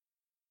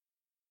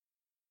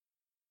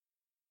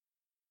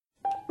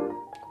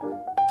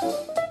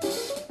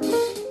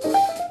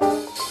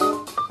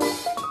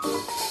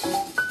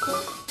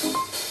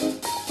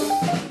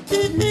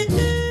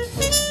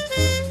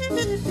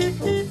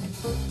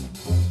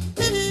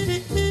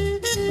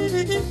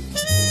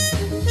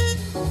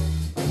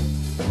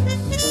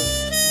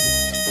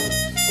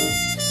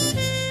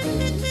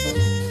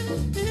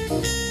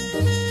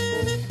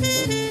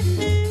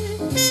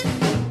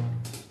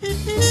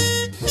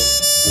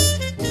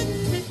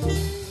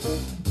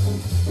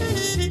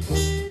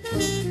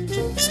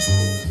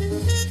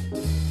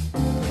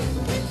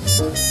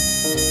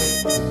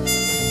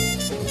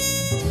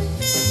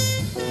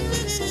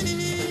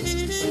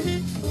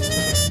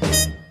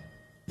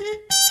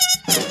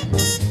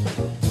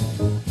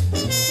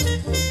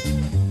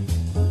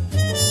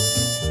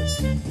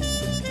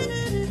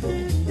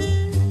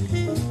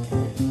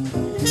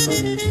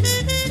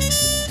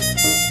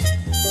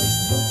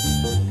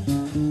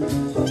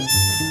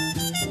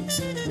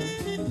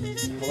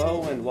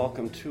Hello and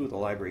welcome to the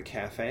Library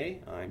Cafe.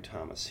 I'm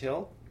Thomas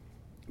Hill.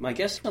 My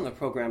guest on the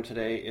program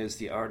today is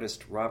the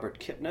artist Robert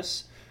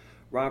Kipniss.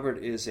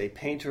 Robert is a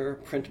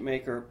painter,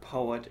 printmaker,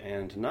 poet,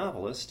 and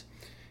novelist.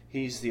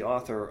 He's the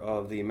author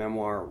of the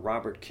memoir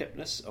Robert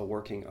Kipniss, A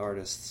Working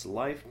Artist's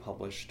Life,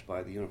 published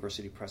by the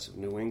University Press of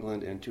New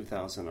England in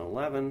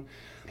 2011.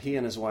 He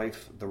and his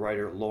wife, the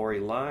writer Lori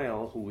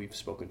Lyle, who we've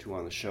spoken to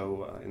on the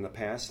show in the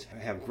past,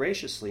 have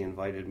graciously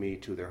invited me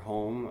to their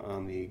home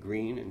on the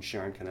Green in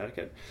Sharon,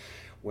 Connecticut,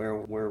 where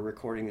we're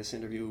recording this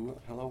interview.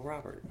 Hello,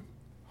 Robert.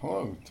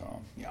 Hello,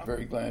 Tom. Yeah,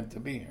 very glad to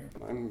be here.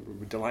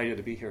 I'm delighted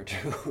to be here,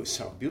 too.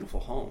 So, beautiful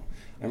home.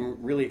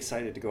 I'm really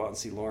excited to go out and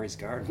see Lori's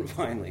garden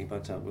finally,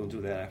 but we'll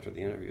do that after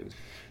the interview.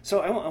 So,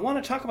 I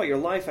want to talk about your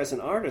life as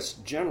an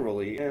artist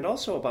generally, and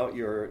also about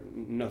your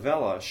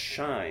novella,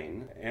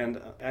 Shine.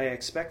 And I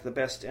expect the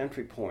best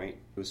entry point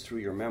was through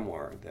your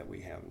memoir that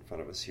we have in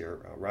front of us here,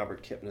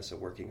 Robert Kipniss, A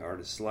Working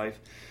Artist's Life.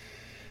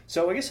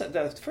 So I guess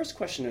the first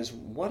question is,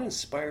 what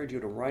inspired you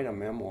to write a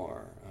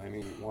memoir? I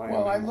mean, why?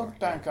 Well, I look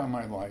back on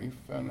my life,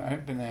 and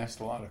I've been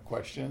asked a lot of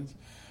questions.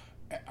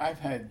 I've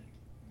had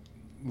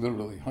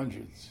literally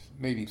hundreds,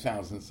 maybe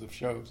thousands of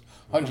shows,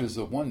 hundreds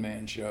of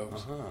one-man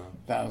shows,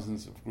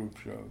 thousands of group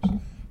shows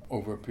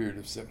over a period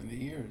of 70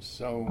 years.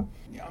 So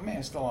I'm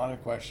asked a lot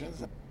of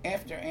questions.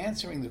 After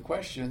answering the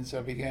questions,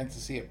 I began to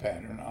see a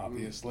pattern,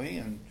 obviously,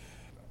 and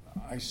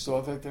I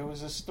saw that there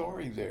was a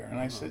story there. And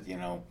I said,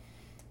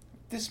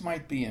 this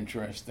might be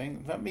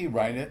interesting. Let me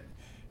write it.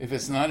 If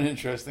it's not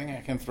interesting,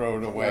 I can throw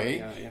it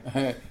away.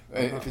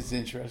 If it's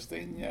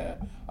interesting,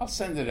 I'll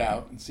send it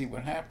out and see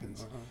what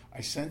happens.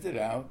 I sent it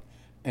out,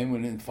 and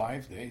within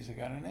 5 days, I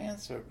got an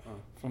answer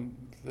from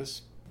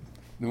this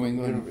New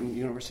England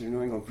University of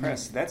New England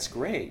Press. That's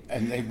great.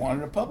 And they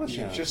wanted to publish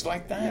it just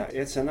like that.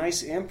 Yeah, it's a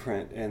nice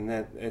imprint, and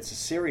that it's a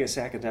serious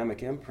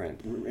academic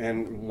imprint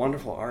and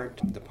wonderful art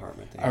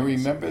department. I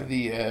remember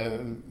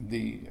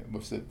the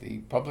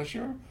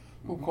publisher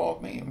who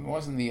called me. It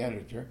wasn't the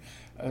editor.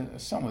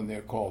 Someone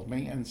there called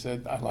me and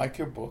said, "I like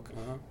your book.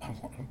 I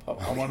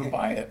want to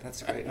buy it."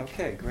 That's great.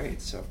 Okay,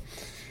 great. So,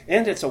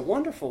 and it's a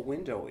wonderful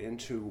window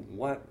into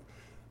what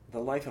the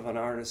life of an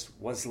artist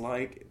was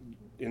like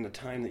in the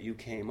time that you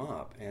came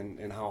up,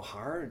 and how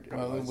hard it was.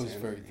 Well, it was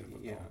very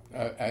difficult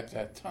at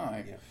that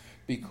time,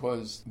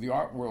 because the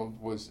art world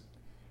was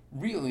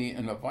really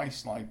in a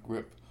vice-like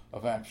grip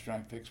of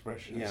abstract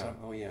expressionism.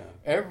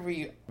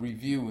 Every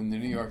review in the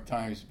New York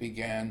Times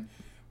began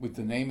with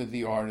the name of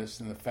the artist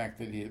and the fact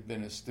that he had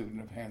been a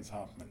student of Hans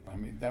Hofmann. I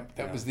mean,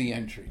 that was the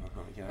entry,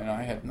 and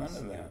I had none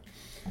of that.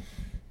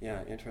 Yeah,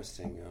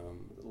 interesting.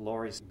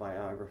 Lori's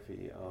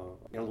biography of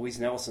Louise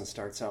Nevelson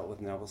starts out with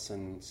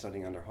Nevelson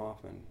studying under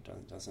Hoffman,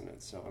 doesn't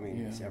it? So, I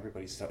mean,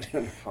 everybody studied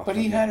under Hoffman. But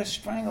he had a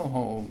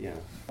stranglehold. Yeah.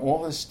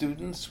 All his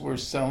students were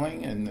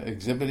selling and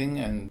exhibiting,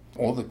 and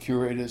all the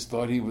curators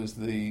thought he was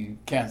the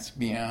cat's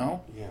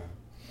meow. Yeah.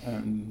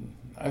 And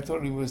I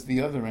thought he was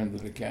the other end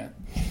of the cat.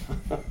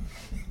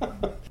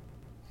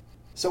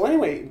 So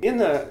anyway, in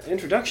the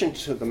introduction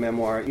to the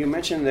memoir, you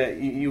mentioned that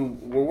you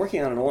were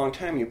working on it a long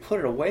time, and you put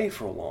it away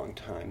for a long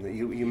time, that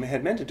you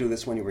had meant to do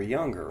this when you were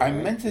younger, right? I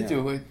meant to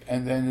do it,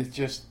 and then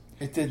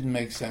it didn't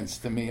make sense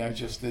to me.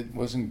 it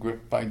wasn't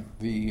gripped by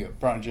the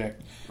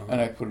project, and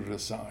I put it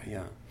aside.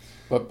 Yeah.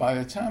 But by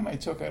the time I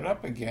took it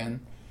up again,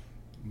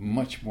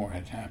 much more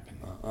had happened,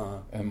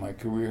 and my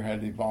career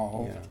had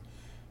evolved,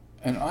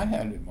 and I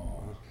had evolved.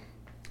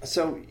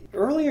 So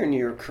earlier in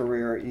your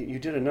career, you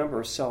did a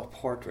number of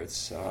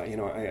self-portraits.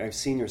 I've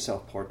seen your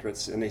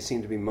self-portraits, and they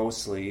seem to be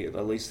mostly,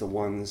 at least the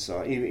ones,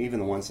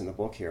 even the ones in the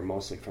book here,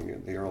 mostly from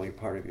the early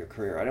part of your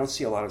career. I don't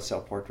see a lot of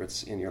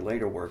self-portraits in your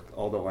later work,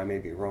 although I may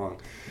be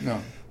wrong.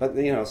 No. But,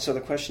 so the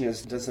question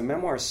is, does the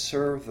memoir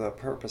serve the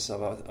purpose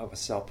of a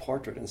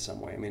self-portrait in some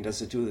way? I mean,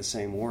 does it do the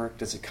same work?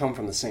 Does it come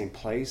from the same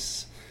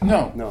place?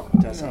 No. No,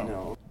 it doesn't,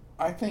 no.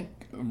 I think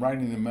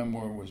writing the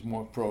memoir was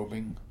more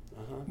probing.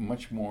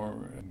 Much more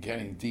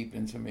getting deep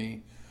into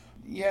me.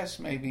 Yes,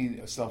 maybe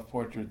a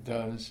self-portrait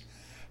does,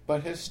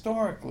 but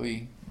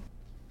historically,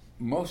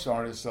 most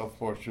artists'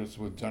 self-portraits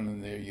were done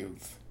in their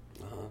youth.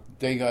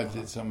 Degas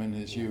did some in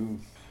his youth.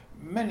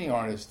 Many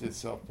artists did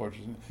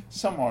self-portraits.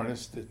 Some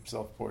artists did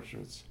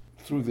self-portraits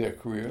through their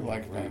career,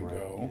 like Van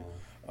Gogh,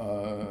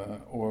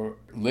 or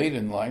late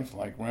in life,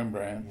 like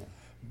Rembrandt.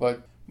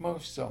 But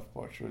most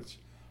self-portraits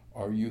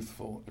are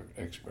youthful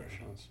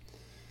expressions.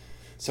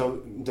 So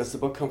does the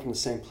book come from the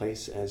same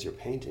place as your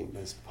painting?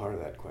 That's part of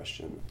that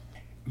question.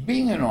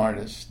 Being an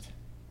artist,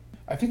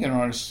 I think an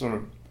artist sort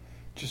of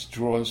just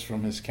draws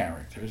from his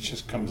character. It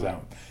just comes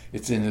out.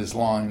 It's in his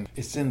line.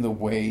 It's in the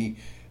way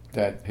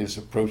that his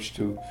approach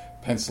to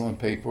pencil and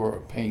paper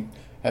or paint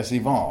has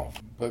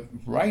evolved. But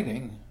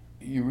writing,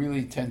 you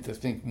really tend to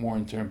think more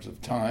in terms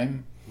of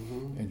time,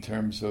 in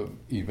terms of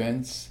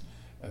events,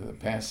 the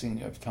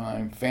passing of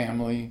time,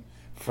 family,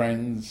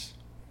 friends,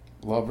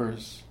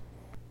 lovers,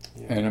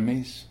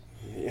 enemies.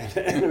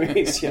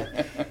 Enemies,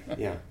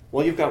 yeah.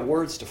 Well, you've got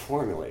words to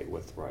formulate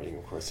with writing,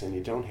 of course, and you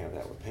don't have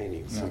that with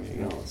painting.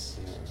 Something else.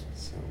 Yeah,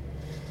 so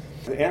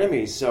the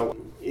enemies. So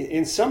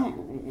In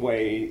some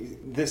way,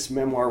 this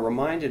memoir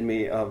reminded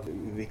me of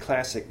the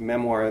classic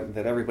memoir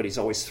that everybody's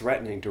always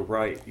threatening to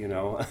write,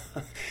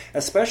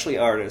 especially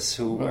artists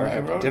who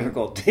have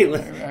difficult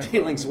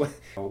dealings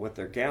with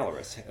their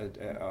gallerists.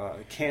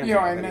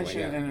 I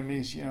mentioned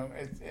enemies.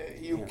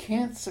 You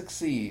can't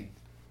succeed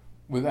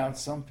without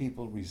some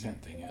people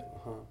resenting it.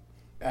 Uh-huh.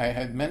 I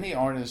had many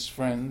artist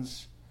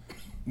friends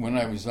when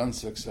I was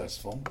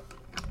unsuccessful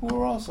who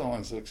were also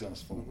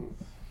unsuccessful.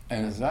 Mm-hmm.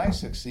 And as I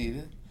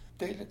succeeded,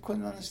 they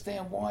couldn't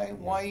understand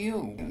why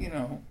you.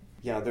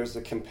 Yeah, there's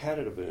a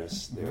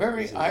competitiveness there.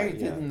 I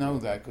didn't know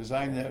that because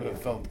I never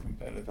felt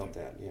competitive. Felt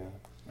that, yeah.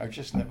 I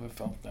just never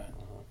felt that.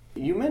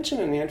 You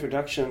mentioned in the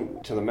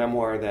introduction to the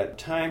memoir that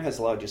time has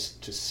allowed you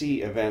to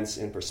see events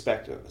in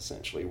perspective,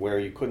 essentially, where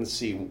you couldn't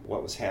see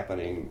what was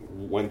happening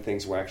when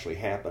things were actually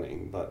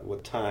happening, but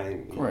with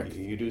time,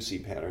 you do see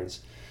patterns.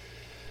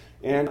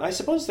 And I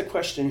suppose the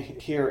question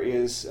here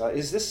is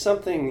this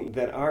something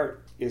that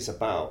art is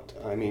about?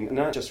 I mean,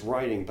 not just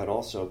writing, but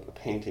also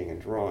painting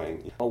and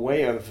drawing. A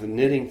way of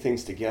knitting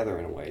things together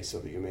in a way so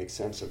that you make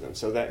sense of them.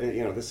 So that,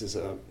 this is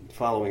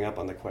following up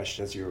on the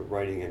question, as your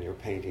writing and your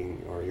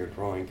painting or your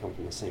drawing come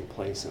from the same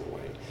place in a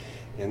way,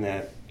 in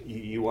that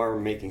you are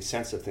making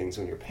sense of things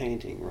when you're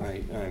painting,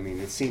 right? I mean,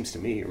 it seems to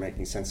me you're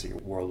making sense of your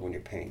world when you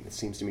paint. It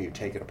seems to me you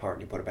take it apart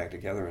and you put it back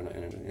together in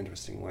an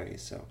interesting way.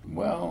 So,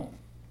 well,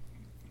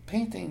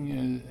 painting,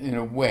 in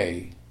a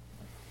way,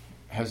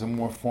 has a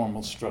more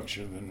formal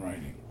structure than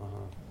writing,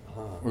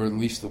 or at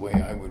least the way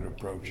I would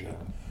approach it.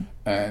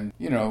 And,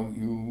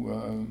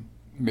 you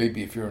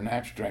maybe if you're an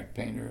abstract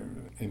painter,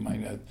 it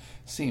might not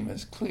seem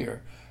as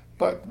clear,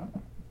 but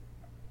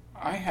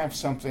I have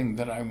something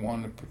that I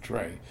want to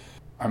portray.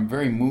 I'm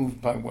very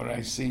moved by what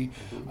I see.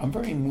 I'm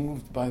very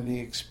moved by the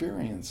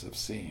experience of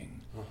seeing,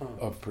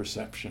 of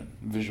perception,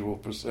 visual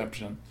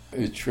perception.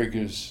 It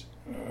triggers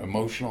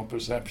emotional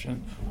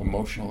perception,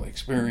 emotional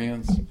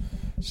experience.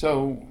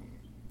 So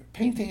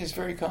painting is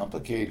very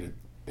complicated.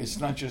 It's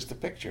not just a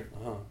picture.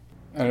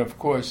 And of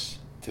course,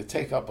 to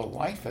take up a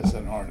life as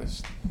an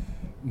artist,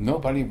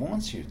 nobody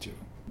wants you to.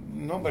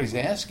 Nobody's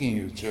asking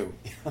you to.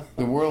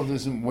 The world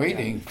isn't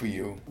waiting for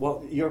you.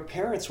 Well, your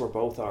parents were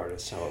both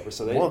artists, however,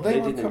 so they were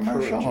didn't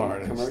commercial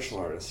artists. Commercial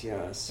artists,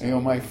 yes.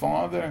 My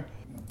father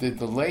did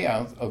the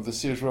layout of the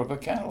Sears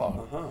Roebuck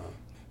catalog.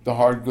 The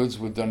hard goods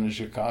were done in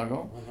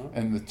Chicago,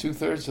 and the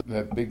 2/3 of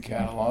that big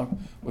catalog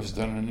was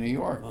done in New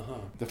York.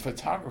 The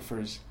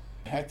photographers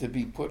had to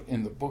be put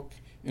in the book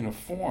in a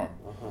form,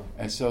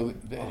 and so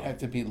it had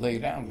to be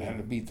laid out, it had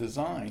to be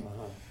designed.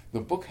 The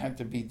book had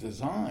to be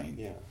designed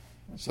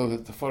so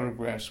that the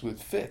photographs would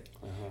fit,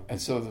 and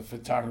so the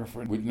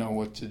photographer would know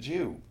what to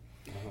do.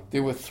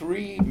 There were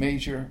 3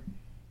 major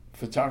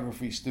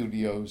photography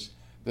studios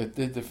that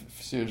did the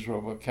Sears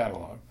Roebuck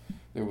catalog.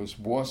 There was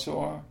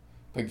Warsaw,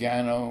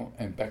 Pagano,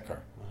 and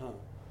Becker.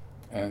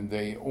 And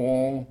they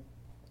all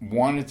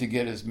wanted to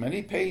get as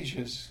many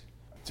pages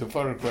to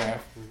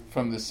photograph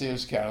from the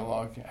Sears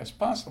catalog as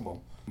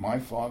possible. My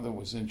father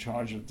was in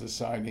charge of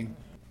deciding,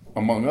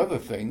 among other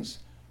things,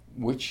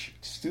 which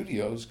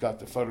studios got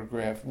to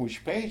photograph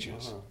which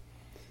pages.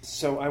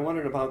 So I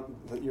wondered about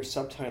your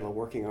subtitle,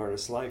 Working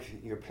Artist's Life.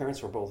 Your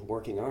parents were both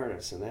working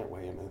artists in that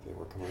way, and they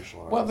were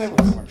commercial artists. Well, they were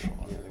commercial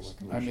artists.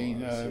 Yeah, they were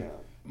commercial artists.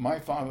 My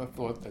father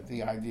thought that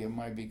the idea of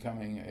my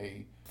becoming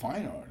a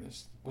fine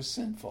artist was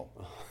sinful.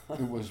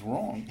 It was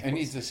wrong, and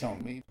he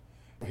disowned me.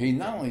 He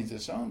not only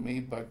disowned me,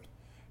 but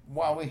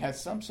while we had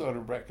some sort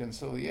of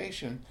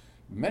reconciliation,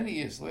 many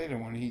years later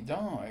when he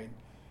died,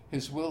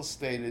 his will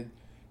stated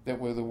that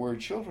where the word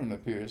children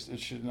appears, it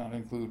should not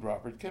include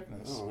Robert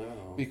Kipniss,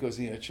 because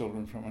he had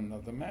children from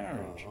another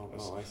marriage,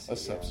 a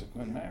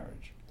subsequent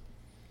marriage.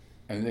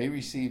 And they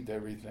received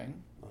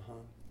everything,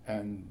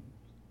 and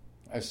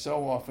as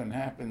so often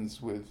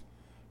happens with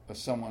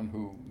someone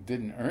who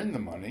didn't earn the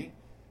money,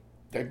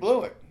 they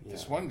blew it.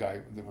 This one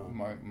guy,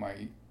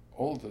 my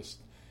oldest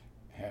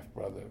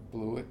half-brother,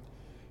 blew it,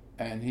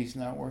 and he's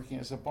now working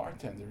as a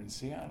bartender in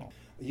Seattle.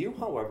 You,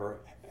 however,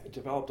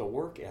 developed a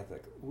work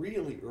ethic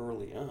really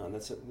early on.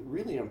 That's a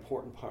really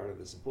important part of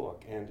this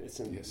book, and it's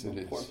an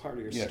important part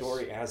of your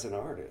story as an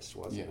artist,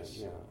 wasn't it?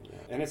 Yeah.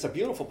 And it's a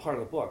beautiful part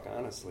of the book,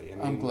 honestly. I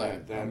mean, I'm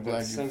glad. I'm glad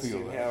you sense feel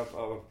you that. Have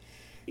of,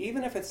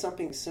 even if it's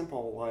something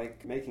simple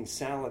like making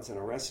salads in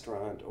a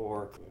restaurant,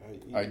 or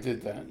I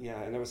did that.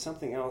 Yeah, and there was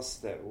something else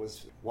that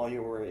was while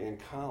you were in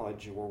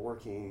college, you were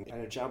working at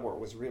a job where it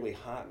was really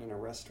hot in a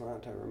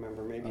restaurant. I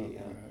remember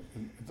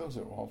those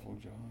are awful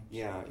jobs.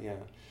 Yeah.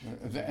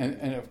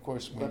 And of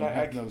course, when you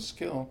have no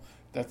skill,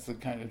 that's the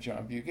kind of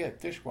job you get,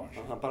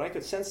 dishwasher. But I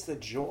could sense the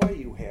joy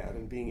you had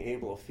in being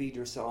able to feed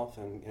yourself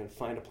and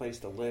find a place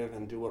to live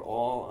and do it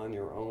all on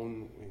your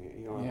own.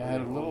 I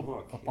had a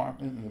little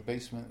apartment in the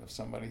basement of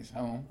somebody's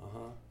home,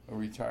 a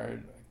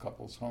retired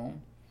couple's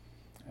home,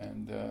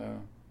 and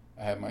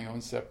I had my own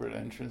separate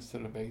entrance to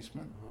the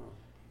basement.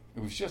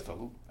 It was just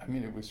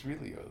it was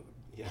really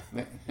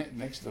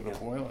next to the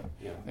boiler,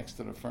 next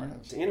to the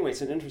furnace. Anyway,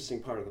 it's an interesting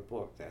part of the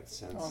book, that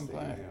sense I'm that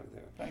glad. you have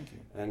there. Thank you.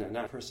 And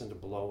not a person to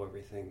blow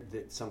everything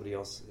that somebody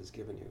else has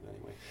given you,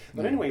 anyway.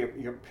 But anyway,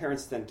 your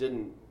parents then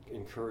didn't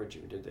encourage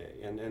you, did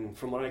they? And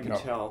from what I can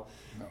tell,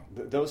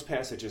 those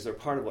passages are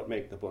part of what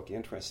make the book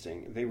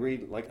interesting. They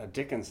read like a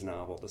Dickens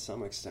novel to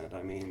some extent.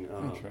 I mean,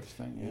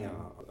 interesting, yeah.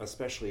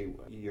 Especially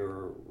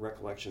your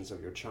recollections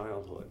of your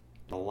childhood.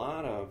 A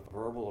lot of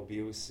verbal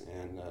abuse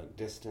and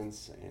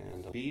distance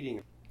and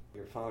beating.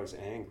 Your father's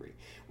angry.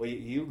 Well,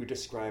 you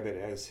describe it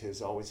as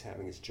his always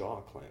having his jaw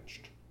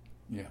clenched.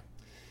 Yeah.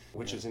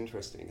 Which is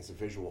interesting. It's a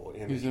visual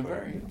image. He's a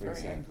very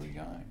angry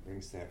guy.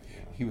 Brings that,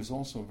 He was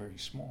also very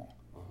small.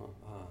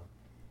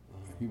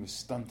 He was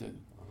stunted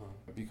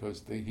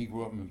because he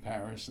grew up in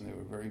Paris and they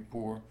were very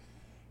poor.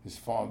 His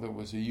father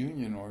was a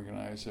union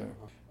organizer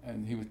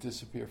and he would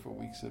disappear for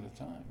weeks at a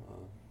time.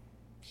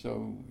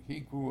 So he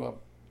grew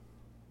up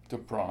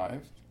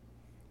deprived.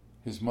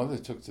 His mother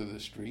took to the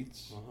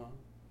streets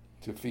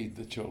to feed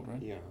the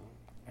children. Yeah.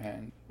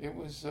 And it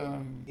was...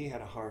 he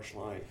had a harsh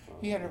life.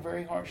 He had a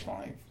very harsh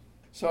life.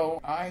 So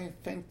I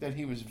think that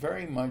he was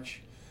very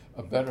much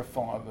a better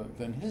father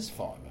than his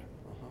father.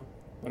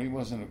 But he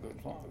wasn't a good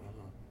father.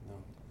 No.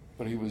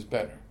 But he was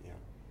better.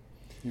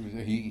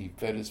 Yeah. He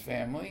fed his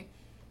family.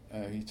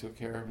 He took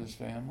care of his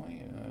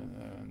family.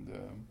 And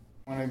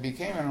when I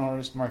became an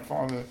artist, my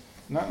father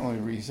not only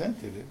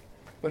resented it,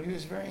 but he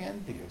was very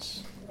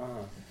envious.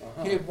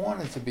 He had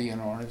wanted to be an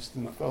artist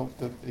and felt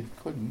that he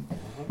couldn't.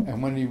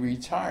 And when he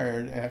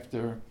retired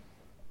after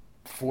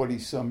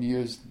 40-some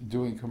years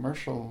doing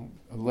commercial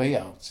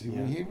layouts, he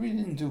really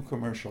didn't do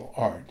commercial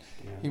art.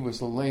 He was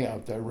a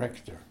layout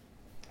director.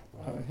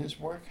 His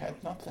work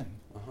had nothing.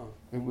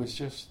 It was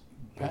just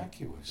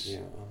vacuous.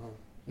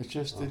 It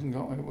just didn't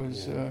go. It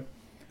was.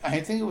 I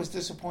think it was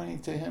disappointing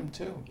to him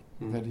too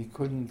that he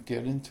couldn't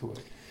get into it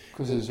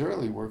because his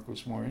early work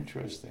was more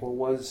interesting. Well,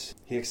 was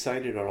he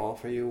excited at all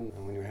for you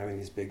when you were having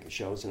these big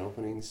shows and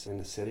openings in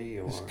the city?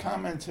 Or? His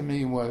comment to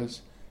me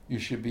was, "You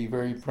should be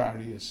very proud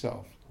of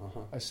yourself."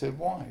 I said,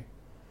 "Why?"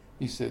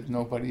 He said,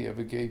 "Nobody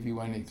ever gave you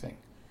anything."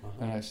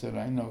 And I said,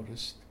 "I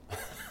noticed."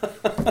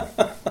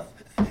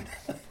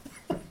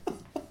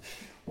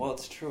 Well,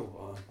 it's true.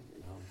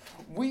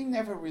 We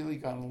never really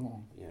got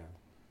along.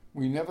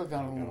 We never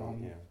got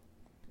along.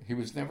 He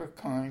was never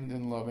kind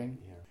and loving.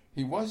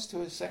 He was to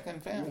his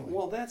second family.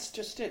 Well, that's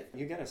just it.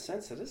 You get a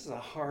sense that this is a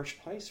harsh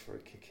place for a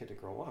kid to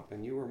grow up,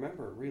 and you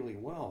remember it really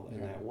well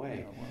in that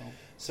way.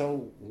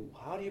 So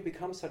how do you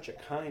become such a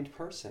kind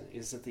person?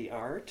 Is it the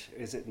art?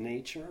 Is it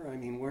nature? I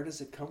mean, where does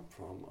it come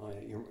from?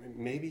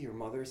 Maybe your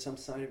mother, some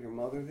side of your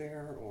mother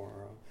there?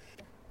 Or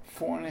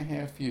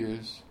 4.5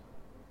 years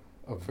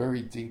of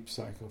very deep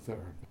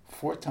psychotherapy,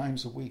 4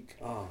 times a week.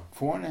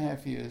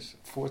 4.5 years,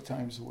 4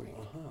 times a week,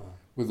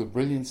 with a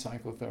brilliant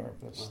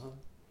psychotherapist.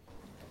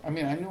 I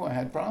mean, I knew I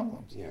had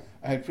problems.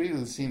 I had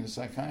previously seen a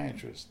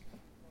psychiatrist,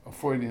 a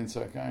Freudian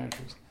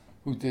psychiatrist,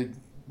 who did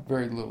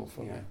very little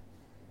for me.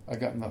 I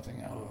got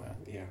nothing out of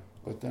that.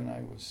 But then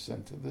I was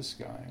sent to this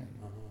guy, and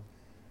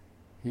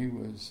he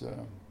was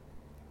a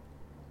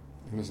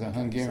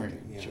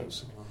Hungarian,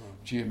 Joseph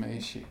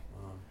Giameschi.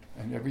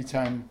 And every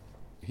time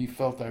he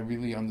felt I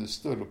really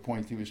understood a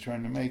point he was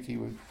trying to make, he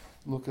would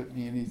look at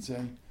me and he'd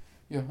say,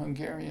 "Your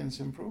Hungarian's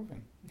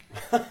improving."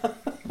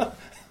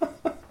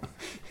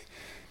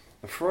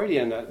 A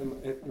Freudian,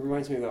 it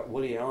reminds me of that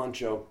Woody Allen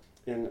joke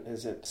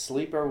is it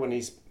Sleeper, when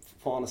he's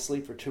fallen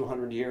asleep for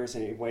 200 years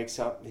and he wakes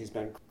up, he's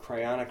been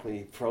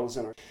cryonically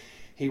frozen.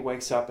 He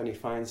wakes up and he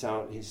finds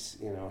out he's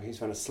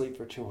been asleep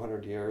for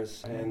 200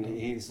 years and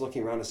he's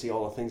looking around to see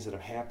all the things that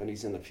have happened.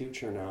 He's in the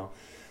future now.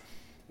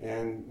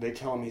 And they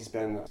tell him he's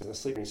been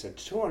asleep. And he said,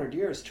 200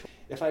 years?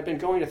 If I'd been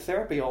going to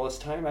therapy all this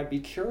time, I'd be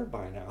cured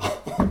by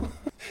now.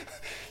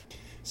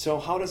 So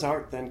how does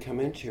art then come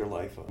into your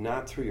life?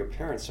 Not through your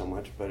parents so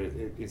much, but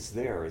it's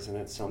there, isn't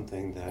it?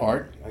 Something that...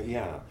 Art?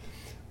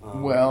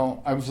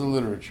 Well, I was a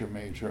literature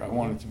major. I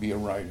wanted to be a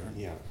writer.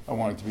 I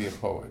wanted to be a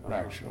poet,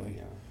 actually.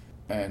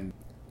 And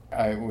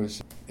I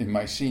was, in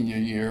my senior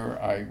year,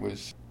 I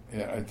was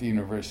at the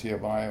University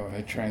of Iowa.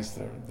 I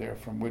transferred there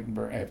from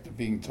Wittenberg. After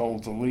being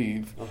told to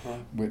leave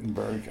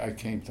Wittenberg, I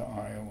came to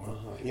Iowa.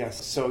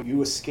 Yes, so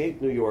you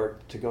escaped New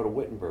York to go to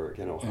Wittenberg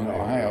in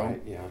Ohio.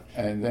 Right?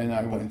 And then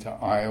I went to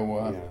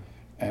Iowa,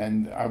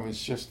 and I was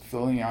just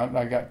filling out.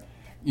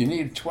 You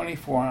need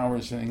 24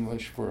 hours in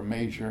English for a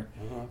major.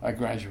 I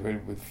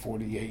graduated with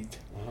 48.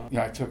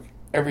 I took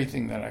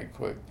everything that I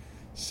could,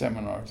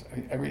 seminars.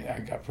 I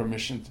got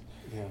permission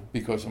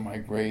because of my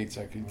grades.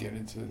 I could get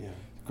into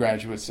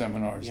graduate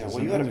seminars.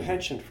 Well, you had a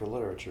penchant for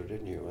literature,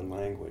 didn't you, and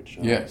language?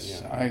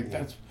 Yes,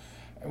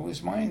 it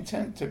was my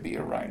intent to be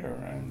a writer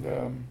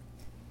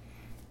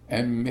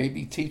and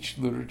maybe teach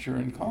literature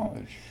in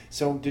college.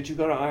 So did you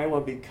go to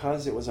Iowa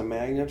because it was a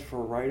magnet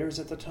for writers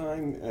at the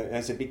time?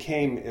 As it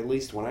became, at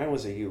least when I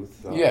was a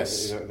youth,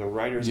 yes, the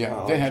writers'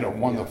 college. They had a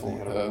wonderful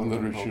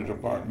literature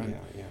department.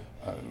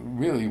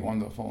 Really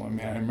wonderful. I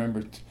mean, I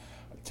remember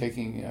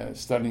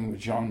studying with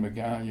John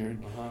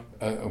McGalliard,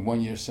 a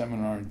one-year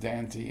seminar in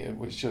Dante. It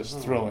was just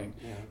thrilling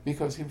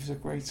because he was a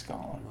great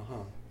scholar.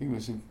 He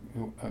was,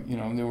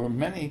 there were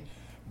many.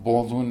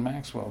 Baldwin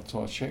Maxwell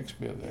taught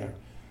Shakespeare there.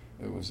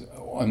 It was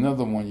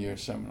another one-year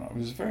seminar. It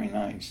was very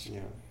nice. Yeah.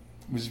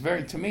 It was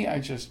to me, I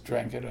just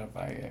drank it up.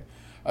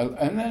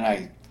 And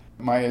then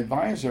my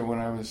advisor, when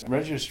I was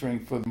registering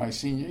for my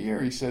senior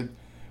year, he said,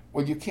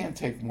 well, you can't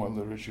take more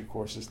literature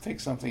courses. Take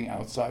something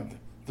outside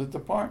the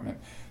department.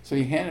 So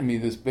he handed me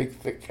this big,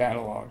 thick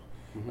catalog.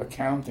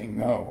 Accounting,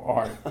 no.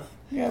 Art.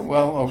 Yeah,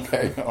 well,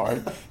 okay,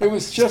 art. It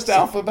was just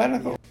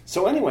alphabetical.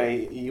 So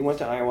anyway, you went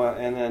to Iowa,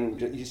 and then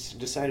you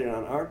decided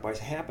on art by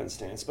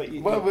happenstance. But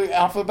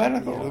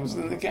alphabetical. Yeah, it was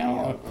in the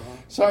catalog.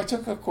 So I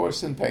took a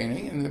course in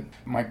painting, and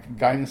my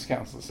guidance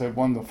counselor said,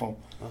 wonderful.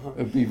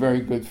 It'd be very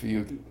good for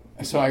you.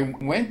 So I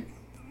went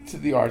to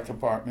the art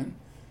department,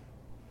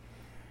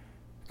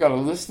 got a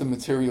list of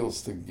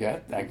materials to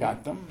get. I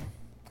got them.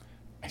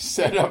 I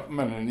set up them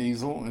on an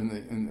easel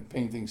in the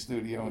painting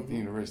studio at the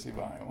University of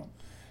Iowa,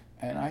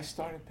 and I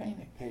started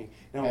painting.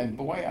 Now, and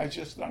boy, I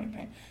just started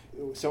painting.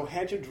 So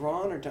had you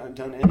drawn or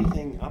done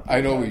anything up?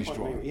 I'd always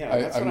drawn. Yeah,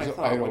 that's what I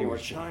thought. When you were a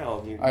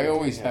child, I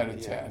always had a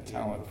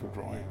talent for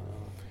drawing,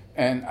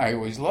 and I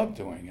always loved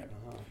doing it.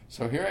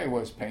 So here I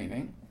was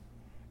painting,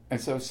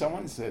 and so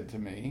someone said to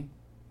me,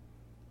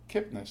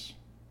 Kipniss,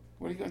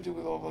 what are you going to do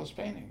with all those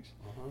paintings?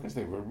 Because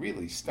they were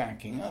really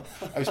stacking up.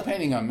 I was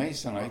painting on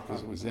masonite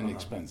because it was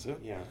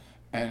inexpensive,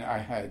 and I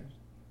had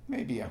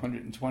maybe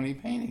 120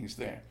 paintings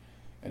there,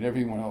 and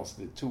everyone else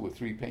did 2 or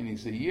 3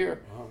 paintings a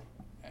year.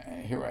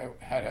 And here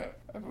I had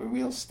a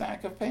real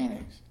stack of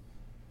paintings.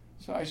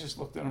 So I just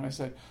looked at them and I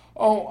said,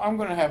 oh, I'm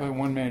going to have a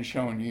one-man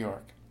show in New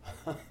York.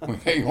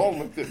 They all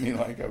looked at me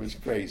like I was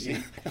crazy,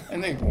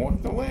 and they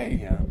walked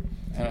away.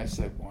 And I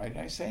said, why did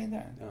I say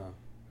that?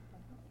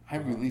 I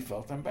really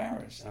felt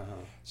embarrassed.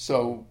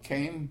 So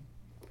came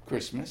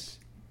Christmas,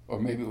 or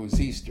maybe it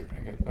was Easter.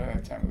 By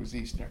that time it was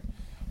Easter.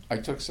 I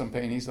took some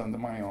paintings under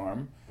my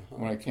arm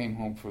when I came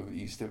home for the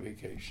Easter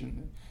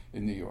vacation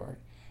in New York,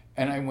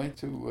 and I went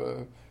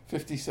to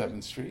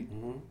 57th Street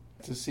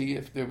to see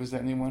if there was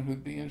anyone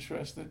who'd be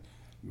interested.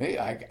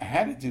 I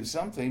had to do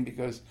something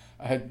because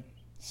I had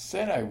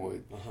said I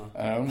would,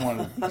 and I don't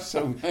want to.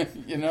 So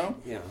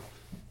Yeah.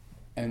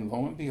 And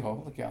lo and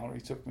behold, the gallery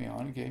took me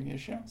on and gave me a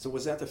show. So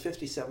was that the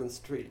 57th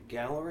Street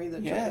Gallery?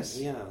 Yes.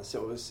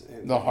 So it was...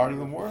 the heart of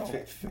the world.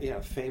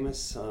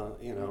 Famous,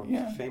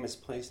 famous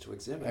place to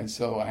exhibit. And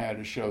so I had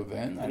a show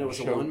then. And it was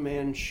a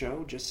one-man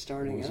show just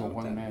starting out? It was a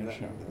one-man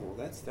show. Well,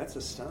 that's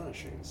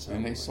astonishing. So,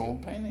 and they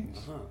sold paintings.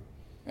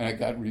 And I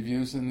got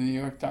reviews in the New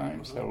York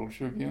Times, Herald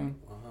Tribune.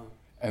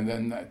 And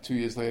then 2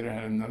 years later, I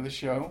had another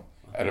show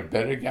at a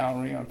better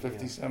gallery on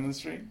 57th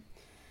Street.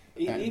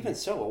 Even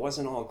so, it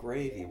wasn't all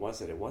gravy,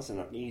 was it? It wasn't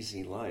an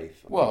easy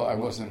life. Well, I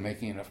wasn't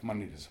making enough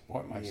money to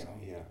support myself.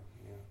 Yeah.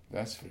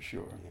 That's for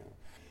sure. Yeah.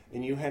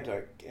 And you had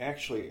to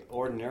actually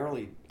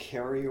ordinarily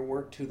carry your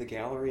work to the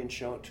gallery and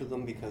show it to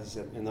them because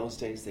in those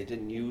days they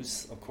didn't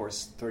use, of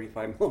course,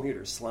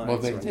 35mm slides. Well,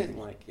 they or did.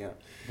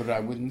 But I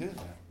wouldn't do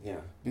that.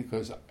 Yeah.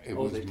 Because it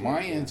was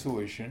my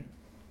intuition.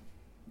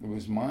 It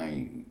was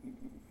my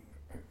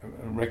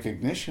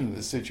recognition of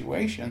the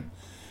situation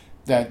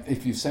that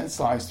if you sent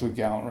slides to a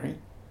gallery,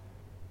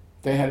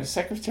 they had a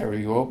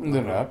secretary who opened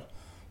it up,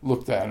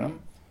 looked at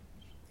them.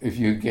 If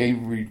you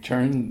gave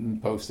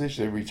return postage,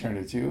 they returned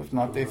it to you. If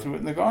not, they threw it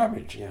in the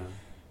garbage. Yeah.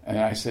 And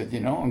I said,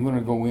 I'm going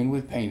to go in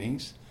with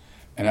paintings.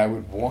 And I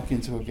would walk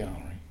into a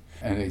gallery,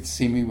 and they'd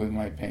see me with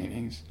my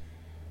paintings.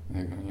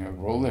 And they'd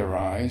roll their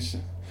eyes.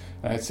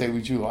 And I'd say,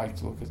 would you like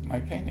to look at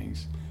my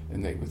paintings?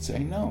 And they would say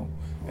no.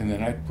 And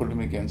then I'd put them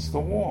against the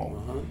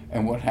wall.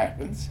 And what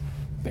happens?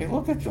 They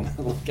look at them.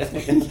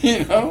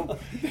 They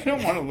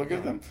don't want to look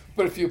at them.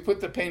 But if you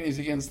put the paintings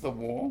against the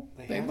wall,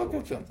 they look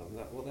at them.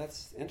 Well,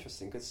 that's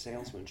interesting. Good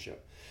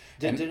salesmanship.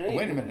 Wait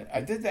a minute.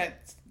 I did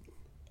that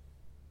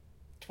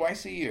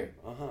twice a year.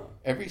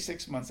 Every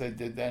 6 months I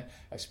did that.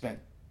 I spent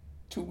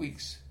 2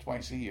 weeks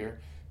twice a year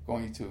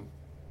going to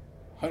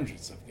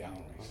hundreds of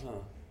galleries.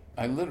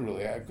 I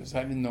literally, because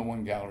I didn't know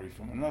one gallery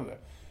from another.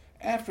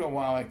 After a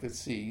while, I could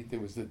see there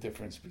was the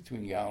difference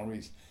between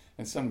galleries,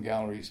 and some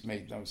galleries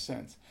made no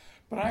sense.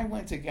 But I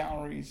went to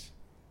galleries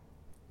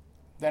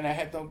that I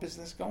had no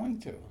business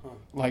going to,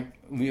 like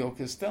Leo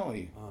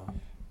Castelli.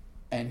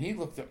 And he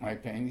looked at my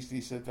paintings, and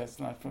he said, that's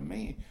not for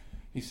me.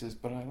 He says,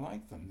 but I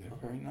like them. They're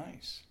very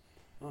nice.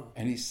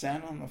 And he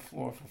sat on the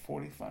floor for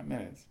 45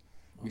 minutes.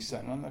 We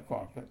sat on the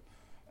carpet,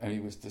 and he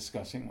was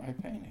discussing my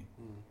painting.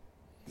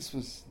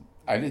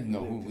 I didn't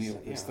know who Leo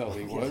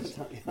Castelli was,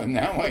 but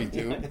now I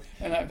do.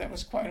 And that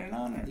was quite an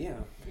honor.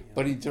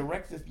 But he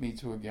directed me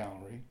to a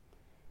gallery,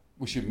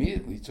 which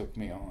immediately took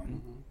me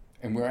on,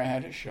 and where I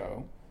had a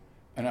show.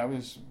 And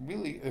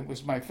it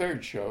was my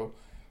third show,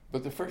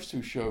 but the first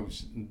 2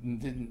 shows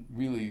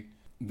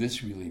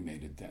this really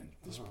made a dent.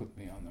 This put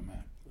me on the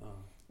map.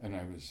 And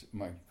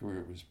my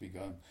career was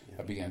begun.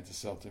 I began to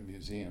sell to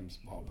museums,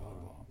 blah, blah,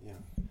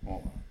 blah.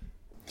 All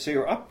that. So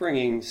your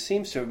upbringing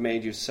seems to have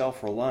made you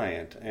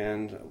self-reliant,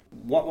 and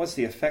what was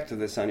the effect of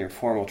this on your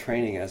formal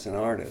training as an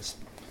artist?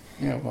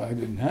 Yeah, well, I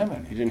didn't have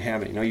any. You didn't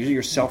have any. No,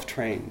 you're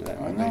self-trained.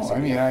 I know. I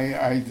mean,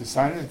 I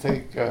decided to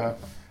take,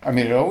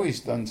 I'd always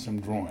done some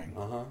drawing.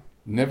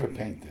 Never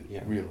painted,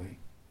 really.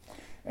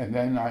 And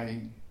then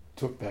I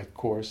took that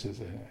course as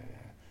a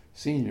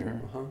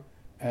senior,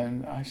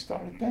 and I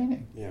started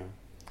painting. Yeah.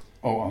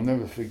 Oh, I'll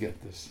never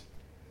forget this.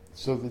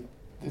 So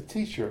the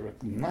teacher,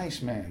 a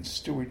nice man,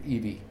 Stuart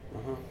Eady,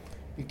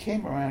 he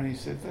came around and he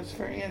said, "That's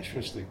very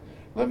interesting.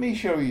 Let me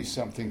show you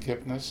something,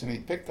 Kipniss." And he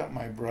picked up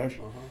my brush,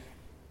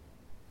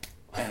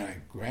 and I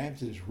grabbed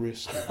his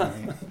wrist with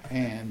my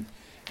hand,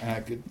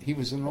 and he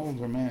was an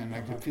older man,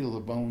 I could feel the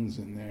bones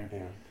in there.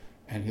 Yeah.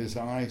 And his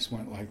eyes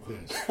went like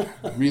this,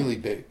 really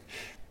big.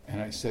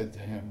 And I said to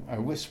him, I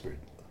whispered,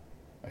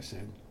 I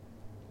said,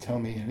 "Tell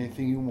me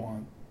anything you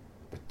want,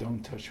 but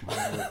don't touch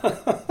my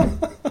work."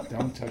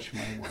 Don't touch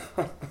my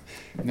work.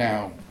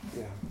 Now,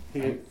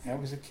 I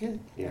was a kid.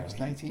 I was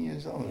 19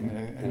 years old. In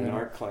an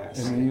art class.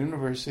 In a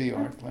university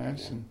art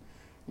class. And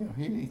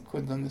he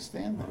couldn't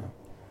understand that.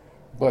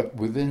 But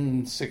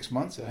within 6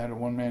 months, I had a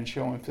one-man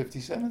show on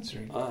 57th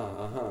Street.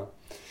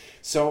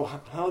 So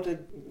how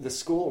did the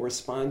school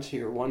respond to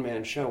your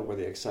one-man show? Were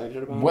they excited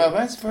about it? Well,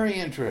 that's very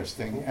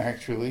interesting,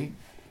 actually.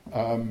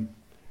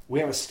 We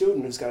have a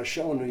student who's got a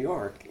show in New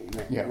York.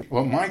 Yeah.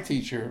 Well, my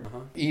teacher,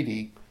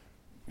 Edie,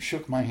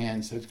 shook my hand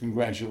and said,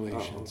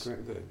 "Congratulations. Oh,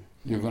 good.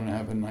 You're going to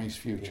have a nice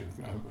future.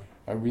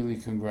 I really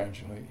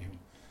congratulate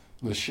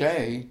you."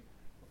 Lachey,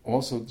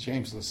 also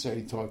James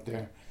Lachey taught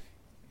there,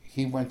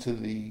 he went to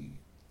the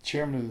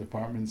chairman of the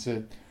department and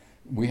said,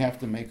 "We have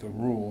to make a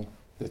rule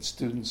that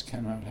students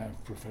cannot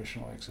have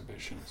professional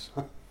exhibitions."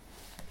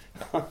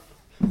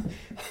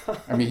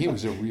 I mean, he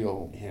was a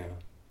real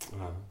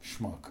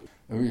schmuck.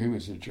 He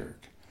was a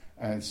jerk.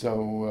 And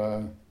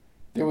so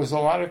there was a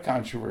lot of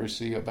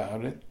controversy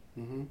about it,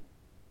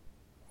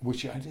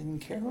 which I didn't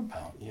care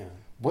about. Yeah.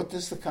 What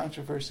does the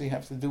controversy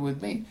have to do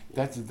with me?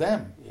 That's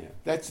them. Yeah.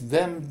 That's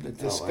them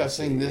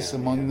discussing this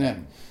among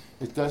them.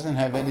 It doesn't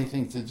have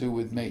anything to do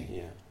with me.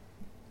 Yeah.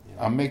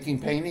 I'm making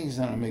paintings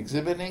and I'm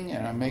exhibiting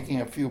and I'm making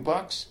a few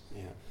bucks.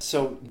 Yeah.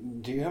 So,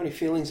 do you have any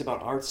feelings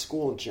about art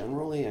school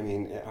generally? I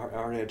mean,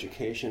 art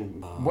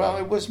education? Well,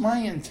 it was my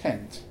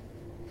intent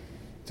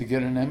to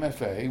get an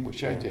MFA,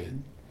 which I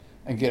did,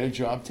 and get a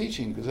job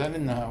teaching because I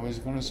didn't know how I was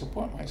going to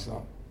support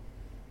myself.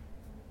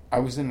 I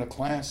was in a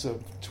class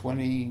of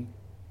 22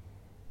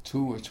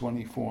 or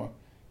 24.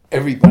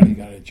 Everybody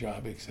got a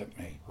job except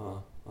me.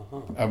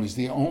 I was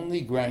the only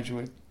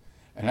graduate,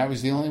 and I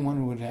was the only one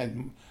who had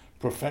had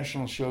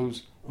professional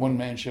shows,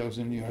 one-man shows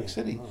in New York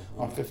City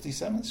on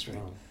 57th Street.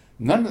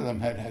 None of them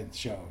had had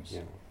shows.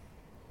 Yeah.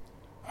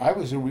 I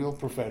was a real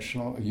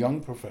professional, a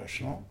young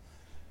professional,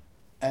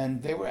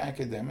 and they were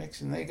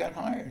academics, and they got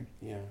hired.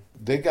 Yeah.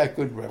 They got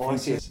good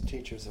references. Well, I see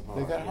teachers of art.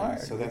 They got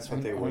hired. So that's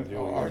what they were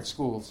doing. Art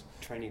schools.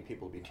 Training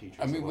people to be teachers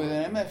I mean, of with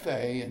art. an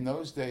MFA, in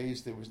those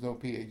days, there was no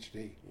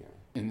PhD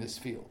in this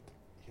field.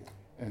 Yeah.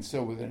 And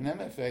so with an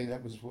MFA,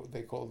 that was what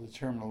they called a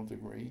terminal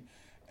degree,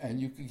 and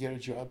you could get a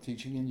job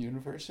teaching in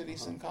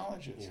universities and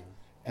colleges. Yeah.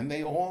 And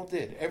they all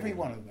did, every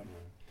one of them.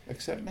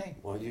 Except me.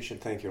 Well, you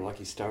should thank your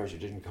lucky stars you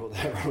didn't go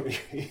that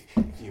route.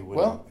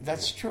 Well,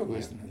 that's true,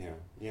 isn't it?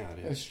 Yeah, it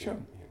is. It's true.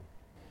 Yeah.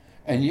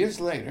 And years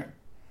later,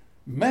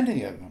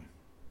 many of them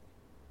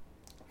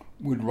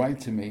would write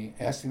to me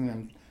asking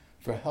them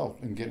for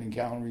help in getting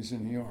galleries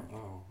in New York.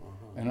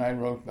 And I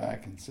wrote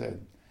back and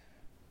said,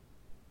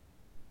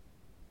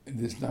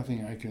 "There's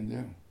nothing I can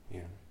do.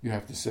 Yeah. You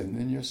have to send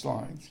in your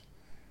slides.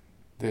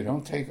 They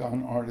don't take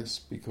on artists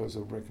because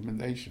of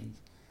recommendations.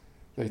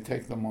 They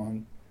take them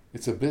on.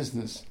 It's a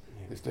business.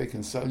 Yeah. If they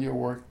can sell your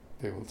work,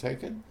 they will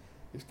take it.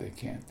 If they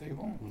can't, they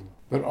won't."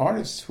 But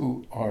artists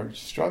who are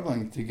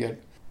struggling to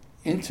get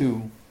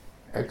into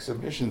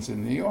exhibitions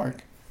in New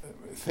York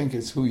think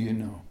it's who you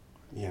know.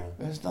 Yeah.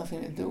 There's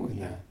nothing to do with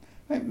that.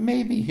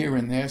 Maybe here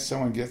and there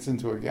someone gets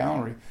into a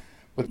gallery,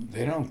 but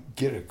they don't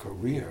get a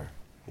career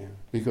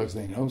because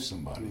they know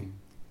somebody.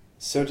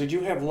 So did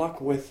you have luck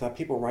with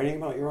people writing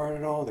about your art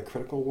at all, the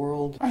critical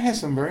world? I had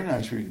some very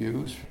nice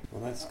reviews.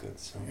 Well, that's good.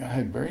 So. I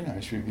had very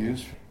nice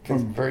reviews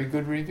from very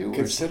good reviewers.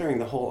 Considering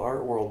the whole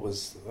art world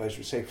was, as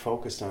you say,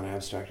 focused on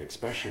abstract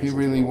expression. It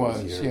really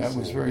was. It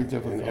was very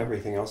difficult. And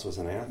everything else was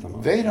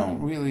anathema. They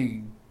don't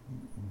really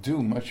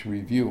do much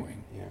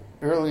reviewing. Yeah.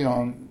 Early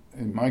on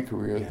in my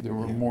career, there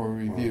were more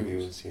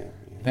reviews.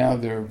 Now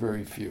there are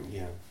very few.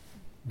 Yeah.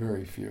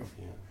 Very few.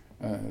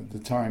 Yeah. The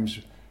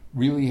Times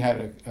really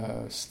had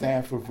a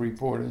staff of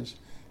reporters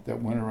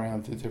that went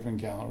around to different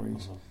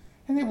galleries.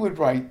 And they would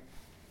write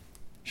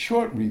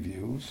short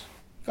reviews,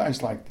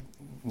 guys like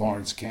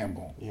Lawrence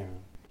Campbell. Yeah.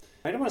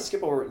 I don't want to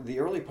skip over the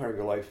early part of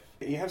your life.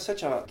 You have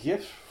such a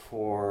gift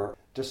for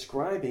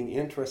describing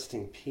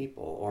interesting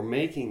people or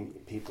making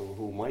people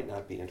who might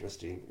not be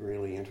interesting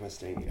really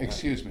interesting.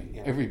 Excuse me.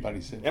 Yeah.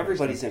 Everybody's interesting.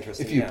 Everybody's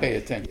interesting. If you pay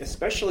attention.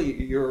 Especially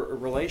your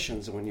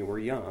relations when you were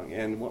young.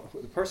 And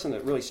the person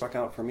that really stuck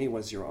out for me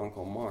was your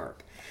Uncle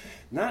Mark.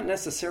 Not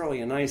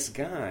necessarily a nice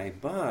guy,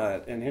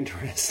 but an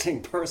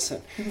interesting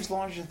person. He was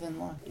larger than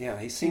life. Yeah,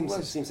 he seems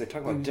they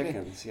talk about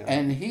Dickens. Yeah.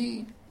 And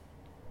he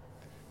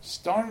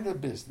started a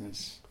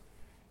business,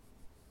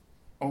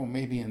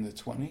 maybe in the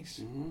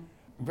 20s,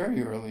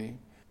 very early.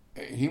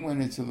 He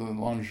went into the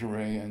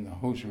lingerie and the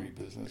hosiery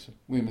business,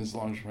 women's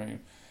lingerie.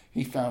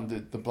 He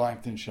founded the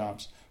Blackton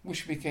shops,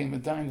 which became a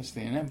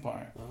dynasty, an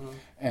empire.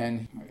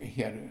 And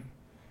he had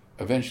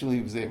eventually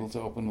he was able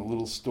to open a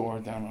little store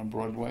down on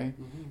Broadway,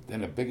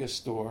 then a bigger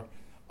store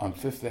on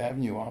Fifth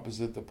Avenue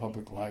opposite the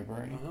public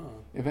library.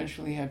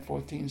 Eventually he had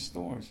 14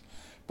 stores.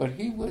 But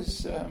he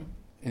was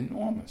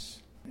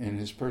enormous in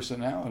his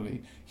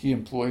personality. He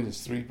employed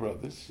his 3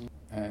 brothers,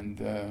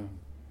 and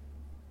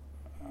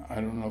I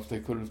don't know if they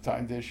could have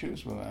tied their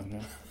shoes without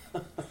him.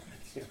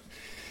 Yeah.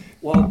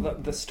 Well,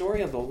 the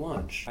story of the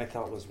lunch I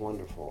thought was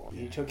wonderful.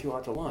 He took you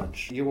out to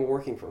lunch. You were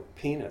working for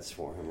peanuts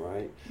for him,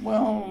 right?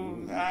 Well,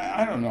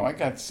 I don't know. I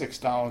got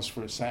 $6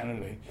 for a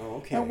Saturday. Oh,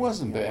 okay. That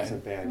wasn't bad. It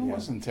wasn't bad. It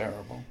wasn't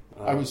terrible.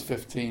 I was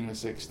 15 or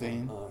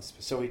 16.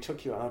 So he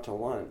took you out to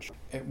lunch.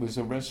 It was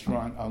a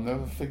restaurant I'll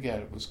never forget.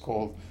 It was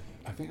called,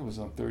 I think it was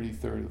on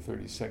 33rd or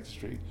 32nd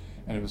Street,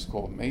 and it was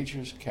called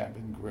Major's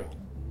Cabin Grill.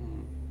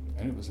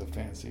 And it was a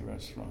fancy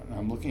restaurant. And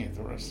I'm looking at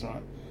the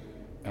restaurant,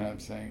 and I'm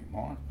saying,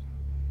 Mark,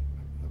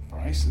 the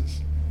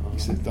prices. He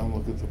said, don't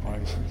look at the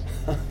prices.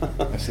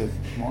 I said,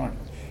 Mark,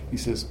 he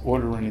says,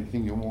 order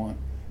anything you want.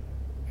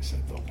 I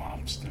said, the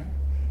lobster?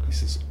 He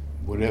says,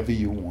 whatever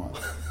you want.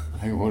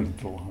 I ordered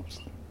the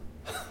lobster.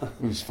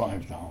 It was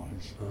 $5.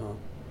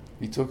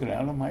 He took it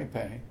out of my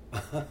pay.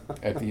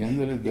 At the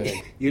end of the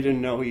day, you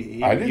didn't know I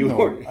didn't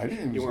know. I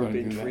didn't know you weren't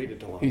being treated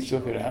to lunch. He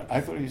took it out.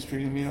 I thought he was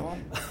treating me to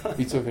lunch.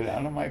 He took it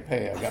out of my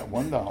pay. I got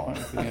 $1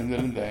 at the end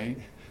of the day,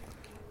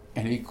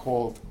 and he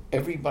called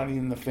everybody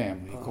in the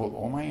family. He called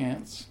all my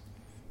aunts,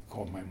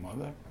 called my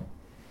mother,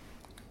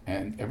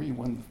 and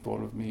everyone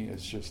thought of me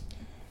as just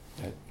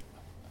that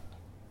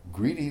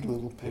greedy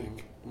little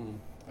pig.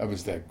 I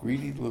was that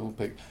greedy little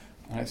pig.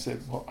 And I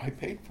said, well, I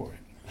paid for it.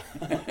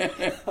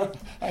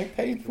 I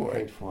paid for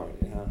it.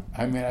 Yeah.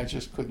 I mean, I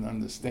just couldn't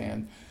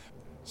understand.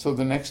 So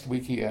the next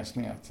week he asked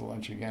me out to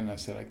lunch again. I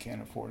said, I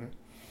can't afford it.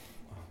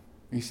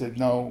 He said,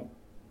 no,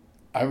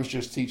 I was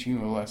just teaching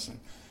you a lesson.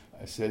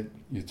 I said,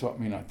 you taught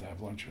me not to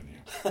have lunch with you.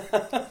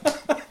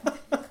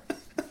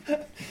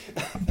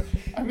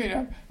 I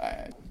mean,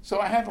 so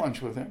I had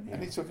lunch with him,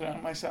 and he took it out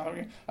of my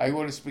salary. I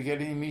ordered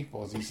spaghetti and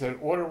meatballs. He said,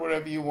 order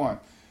whatever you want.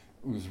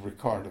 It was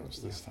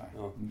Ricardo's this time.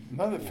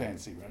 Another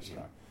fancy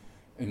restaurant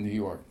in New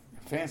York,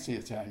 a fancy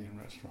Italian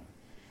restaurant.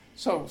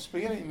 So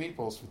spaghetti and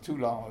meatballs for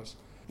 $2.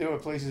 There were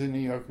places in New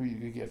York where you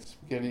could get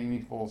spaghetti and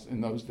meatballs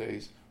in those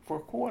days for a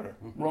quarter.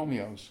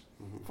 Romeo's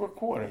for a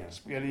quarter,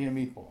 spaghetti and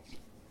meatballs.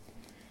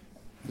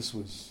 This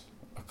was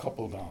a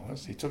couple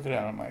dollars. He took it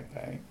out of my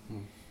pay.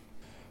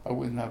 I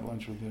wouldn't have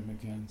lunch with him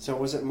again. So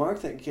was it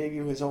Mark that gave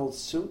you his old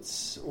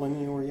suits when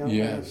you were younger?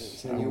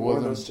 Yes. And you wore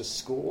those to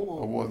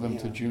school? I wore them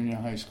to junior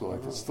high school. I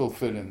could still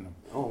fit in them.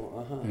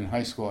 In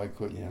high school I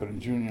couldn't, but in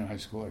junior high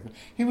school I could.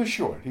 He was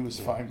short. He was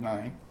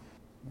 5'9".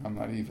 I'm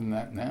not even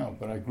that now,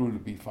 but I grew to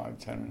be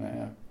 5'10 and a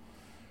half.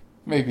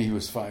 Maybe he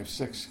was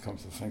 5'6", come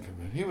to think of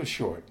it. He was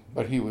short,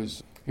 but he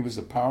was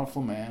a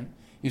powerful man.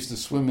 He used to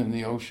swim in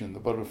the ocean, the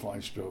butterfly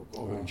stroke,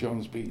 over in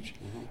Jones Beach.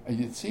 And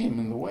you'd see him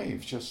in the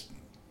waves, just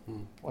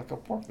like a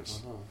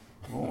porpoise.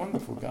 A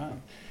wonderful guy.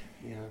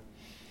 Yeah.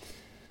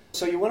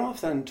 So you went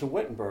off then to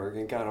Wittenberg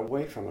and got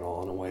away from it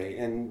all in a way.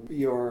 And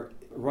your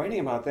writing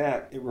about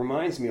that, it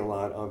reminds me a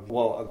lot of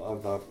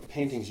the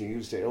paintings you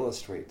used to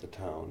illustrate the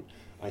town.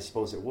 I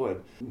suppose it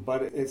would.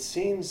 But it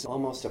seems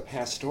almost a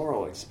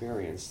pastoral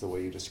experience, the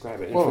way you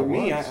describe it. And for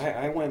me,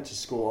 I went to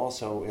school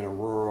also in a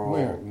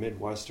rural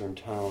Midwestern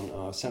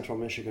town, Central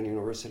Michigan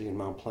University in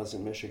Mount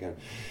Pleasant, Michigan.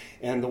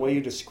 And the way you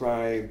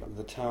describe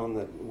the town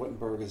that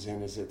Wittenberg is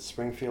in, is it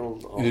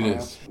Springfield, Ohio? It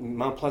is.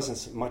 Mount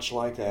Pleasant's much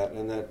like that,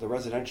 and that the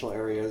residential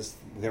areas,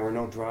 there are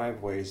no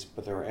driveways,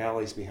 but there are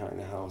alleys behind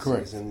the houses.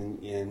 Correct.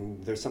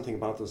 And there's something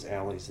about those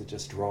alleys that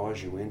just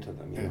draws you into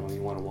them. You know,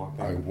 you want to walk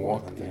back and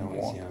forth on the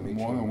alleys.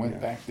 I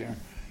went back there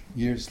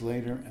years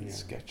later and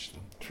sketched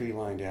them.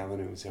 Tree-lined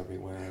avenues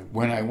everywhere.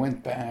 When I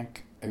went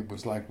back, it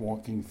was like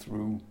walking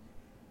through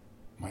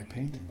my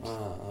paintings.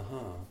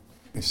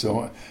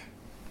 So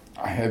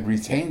I had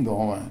retained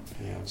all that.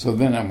 Yeah. So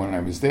then when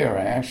I was there,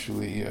 I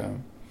actually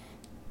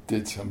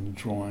did some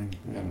drawing,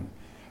 and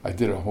I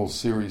did a whole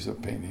series of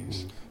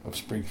paintings, of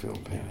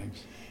Springfield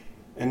paintings.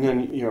 And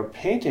then your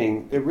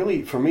painting, it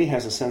really, for me,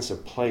 has a sense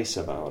of place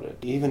about it,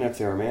 even if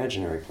they're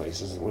imaginary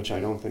places, which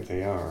I don't think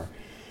they are.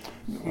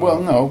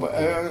 Well, no,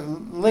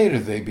 but later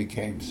they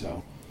became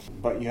so.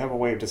 But you have a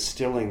way of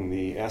distilling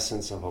the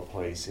essence of a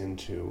place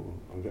into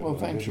a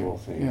visual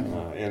thing.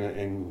 Yeah.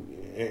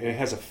 And it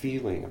has a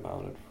feeling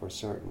about it for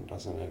certain,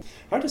 doesn't it?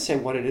 Hard to say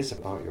what it is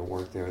about your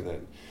work there that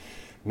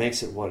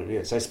makes it what it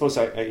is. I suppose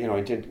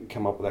I did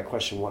come up with that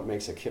question, what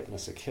makes a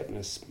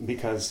Kipniss,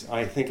 because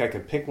I think I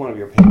could pick one of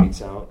your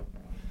paintings out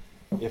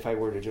if I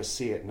were to just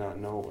see it and not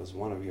know it was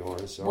one of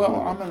yours. Or well,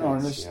 one of I'm your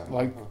an prints. artist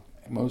like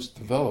most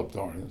developed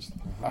artists.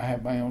 I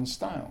have my own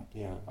style.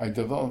 Yeah. I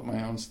developed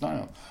my own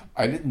style.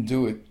 I didn't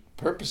do it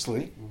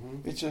purposely.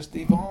 It just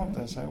evolved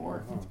as I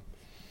worked.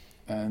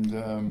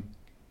 And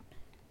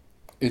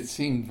it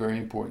seemed very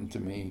important to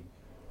me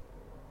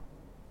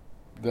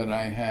that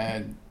I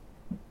had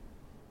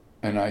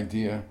an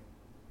idea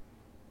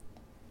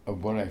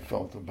of what I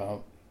felt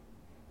about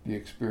the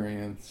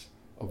experience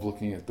of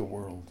looking at the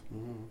world.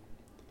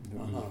 It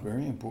was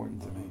very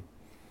important to me.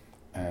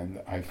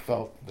 And I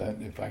felt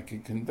that if I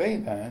could convey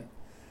that,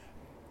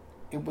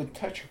 it would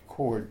touch a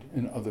chord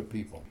in other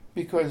people.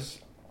 Because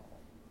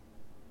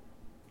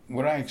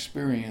what I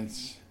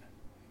experience,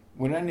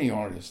 what any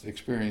artist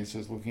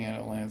experiences looking at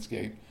a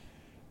landscape,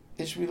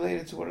 is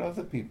related to what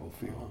other people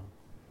feel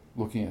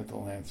looking at the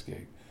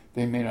landscape.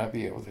 They may not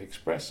be able to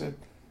express it,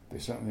 they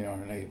certainly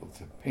aren't able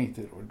to paint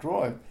it or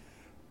draw it,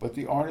 but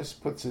the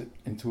artist puts it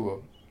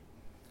into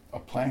a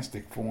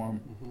plastic form,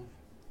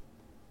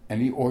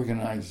 and he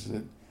organizes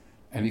it,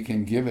 and he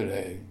can give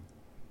it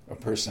a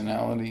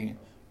personality,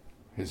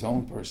 his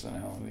own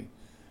personality,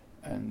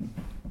 and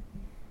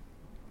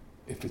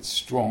if it's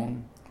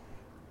strong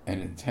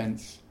and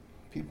intense,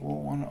 people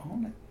will want to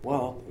own it.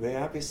 Well, they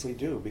obviously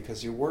do,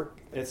 because your work,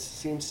 it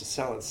seems to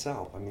sell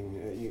itself. I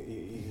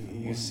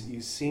mean,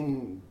 you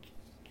seem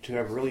to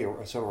have really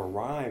sort of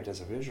arrived as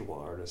a visual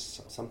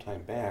artist some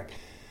time back.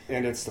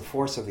 And it's the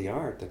force of the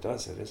art that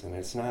does it, isn't it?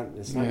 It's not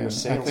your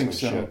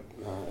salesmanship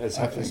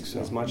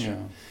as much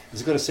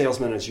as good a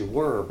salesman as you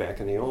were back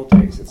in the old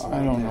days.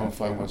 I don't know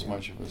if I was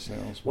much of a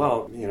salesman.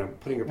 Well,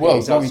 putting your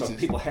paintings out so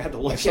people had to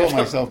look at them. I sold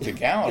myself to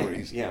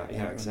galleries. Yeah,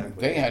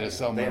 exactly. They had to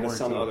sell my work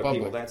to the other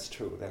public. People. That's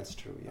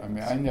true. Yes. I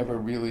mean, I never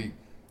really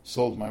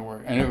sold my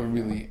work. I never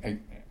really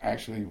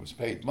actually was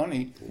paid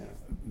money. Yeah.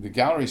 The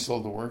gallery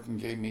sold the work and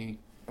gave me.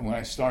 When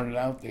I started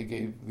out, they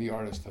gave the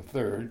artist a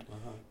third.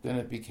 Then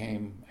it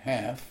became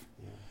half.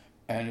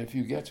 And if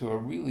you get to a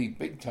really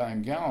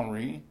big-time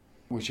gallery,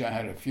 which I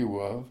had a few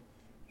of,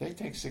 they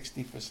take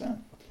 60%.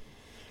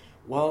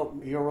 Well,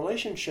 your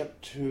relationship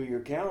to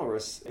your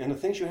gallerists and the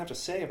things you have to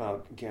say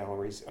about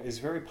galleries is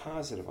very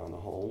positive on the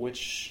whole,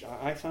 which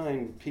I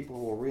find people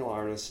who are real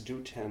artists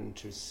do tend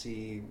to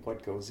see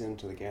what goes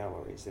into the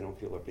galleries. They don't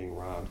feel they're being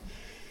robbed.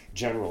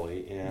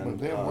 Generally, and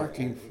they're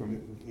working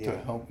to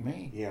help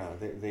me. Yeah,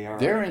 they are.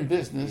 They're in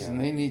business,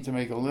 and they need to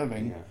make a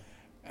living,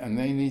 and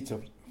they need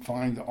to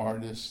find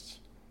artists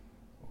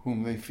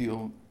whom they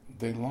feel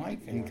they like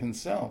and can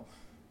sell,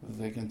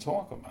 that they can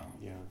talk about.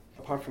 Yeah.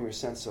 Apart from your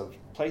sense of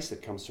place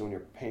that comes through in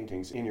your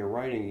paintings, in your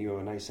writing, you have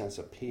a nice sense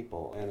of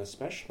people, and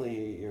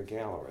especially your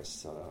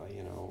gallerists.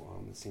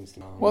 It seems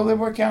to me. Well, there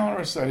were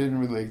gallerists I didn't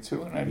relate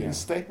to, and I didn't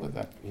stay with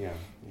them. Yeah.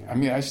 I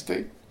mean, I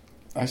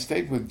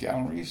stayed with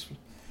galleries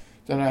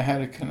that I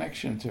had a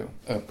connection to,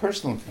 a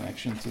personal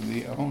connection to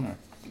the owner.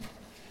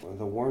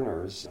 The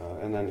Werners,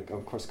 and then,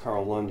 of course,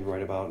 Carl Lund you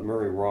write about,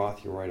 Murray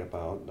Roth you write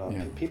about,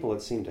 people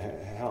that seem to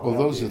help. Well,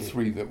 those are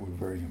three that were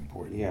very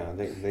important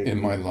in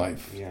my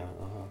life. Yeah,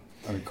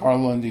 I mean, Carl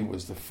Lundy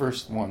was the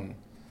first one.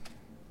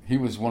 He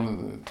was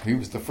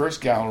the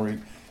first gallery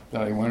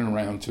that I went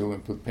around to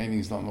and put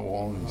paintings on the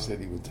wall, and he said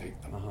he would take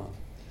them.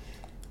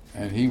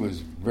 And he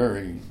was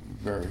very,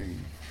 very,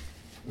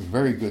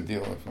 very good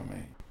dealer for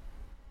me.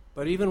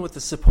 But even with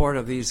the support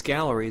of these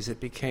galleries, it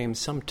became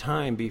some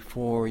time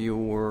before you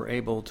were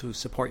able to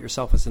support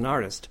yourself as an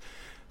artist.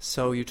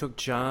 So you took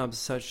jobs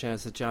such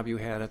as the job you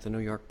had at the New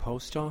York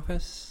Post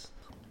Office?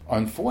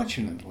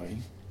 Unfortunately,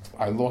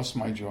 I lost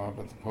my job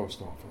at the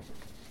post office.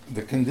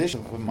 The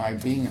condition of my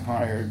being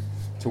hired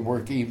to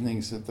work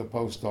evenings at the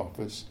post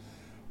office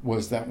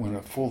was that when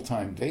a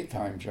full-time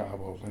daytime job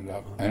opened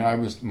up,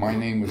 and my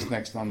name was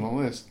next on the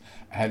list,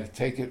 I had to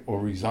take it or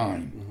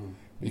resign,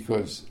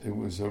 because it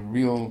was a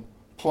real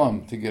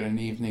plum to get an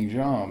evening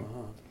job,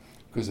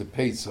 because it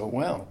paid so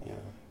well.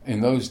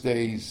 In those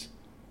days,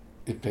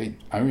 it paid.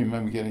 I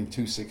remember getting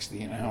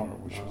 $2.60 an hour,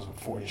 which was a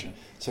fortune.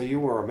 So you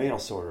were a mail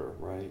sorter,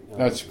 right?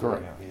 That's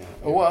correct.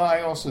 Well,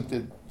 I also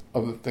did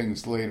other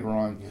things later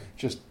on,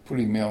 just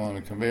putting mail on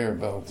a conveyor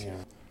belt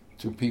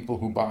to people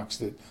who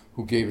boxed it,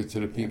 who gave it to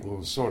the people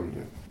who sorted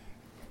it.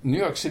 New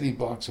York City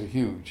blocks are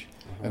huge,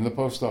 and the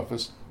post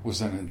office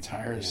was an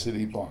entire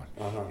city block.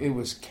 It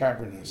was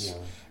cavernous.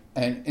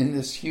 And in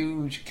this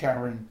huge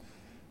cavern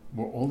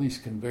were all these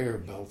conveyor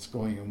belts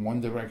going in one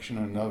direction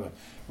or another.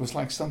 It was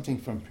like something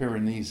from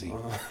Piranesi.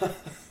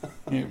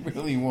 It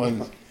really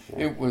was.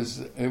 It was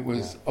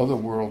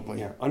otherworldly.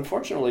 Yeah.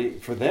 Unfortunately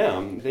for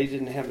them, they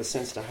didn't have the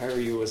sense to hire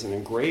you as an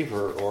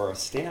engraver or a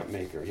stamp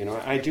maker.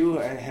 I do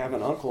have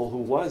an uncle who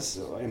was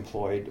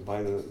employed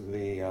by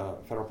the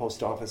Federal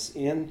Post Office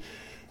in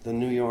the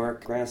New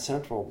York Grand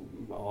Central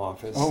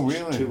office Oh,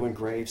 really? to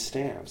engrave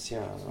stamps.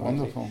 Yeah,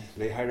 Wonderful.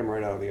 They hired him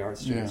right out of the Art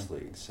Students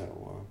League.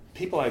 So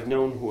people I've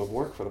known who have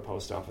worked for the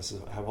post office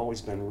have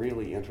always been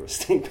really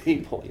interesting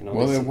people. You know.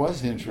 Well, it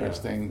was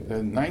interesting.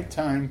 The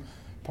nighttime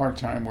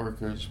part-time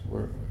workers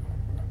were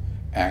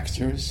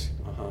actors,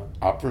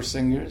 opera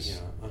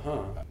singers,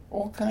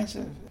 all kinds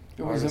of.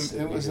 It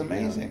was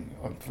amazing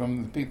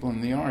from the people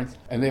in the arts,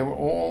 and they were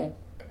all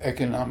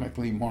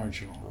economically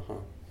marginal.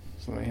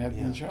 So they had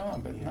the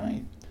job at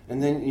night.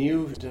 And then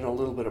you did a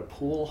little bit of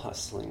pool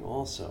hustling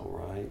also,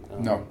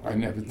 right? No, I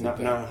never did that.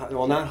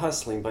 Not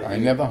hustling, but... I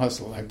never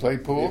hustled. I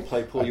played pool. You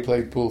played pool. I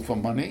played pool for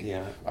money.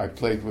 Yeah. I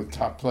played with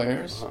top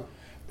players.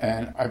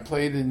 And I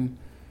played in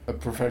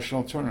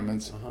professional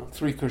tournaments,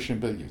 three-cushion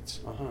billiards,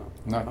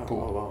 not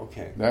pool. Oh,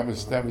 okay. That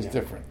was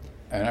different.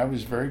 And I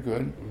was very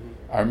good.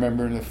 I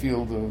remember in the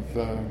field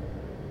of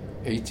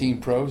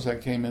 18 pros, I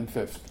came in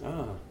fifth.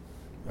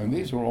 And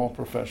these were all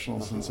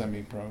professionals and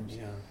semi-pros.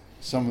 Yeah.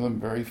 Some of them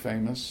very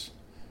famous.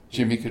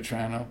 Jimmy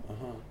Catrano,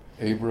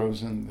 Abe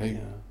Rosen.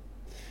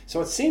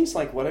 So it seems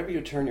like whatever you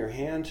turn your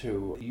hand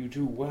to, you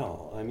do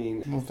well. I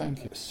mean, well,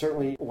 thank you.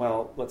 Certainly,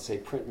 well, let's say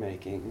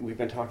printmaking. We've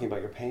been talking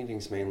about your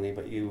paintings mainly,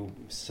 but you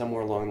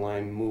somewhere along the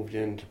line moved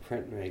into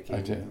printmaking.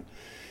 I did.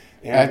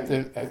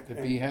 And, at the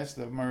behest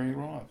of Murray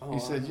Roth. He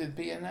said, "You'd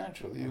be a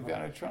natural. You've got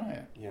to try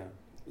it."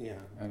 Yeah.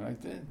 And I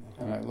did,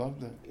 and I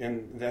loved it.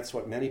 And that's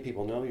what many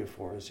people know you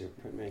for, is your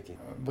printmaking.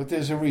 But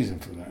there's a reason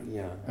for that.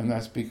 Yeah. And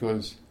that's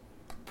because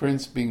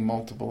prints being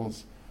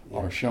multiples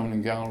are shown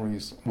in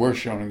galleries, were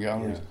shown in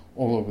galleries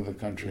all over the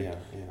country. Yeah.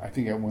 I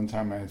think at one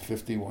time I had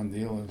 51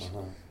 dealers,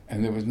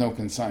 and there was no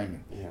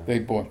consignment. They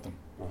bought them.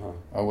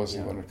 I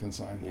wasn't going to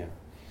consign them. Yeah.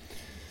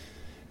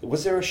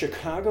 Was there a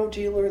Chicago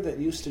dealer that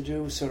used to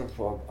do sort of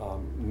a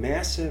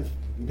massive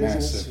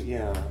business? Massive.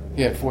 Yeah.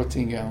 He had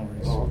 14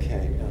 galleries. Oh,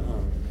 okay.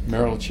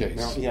 Merrill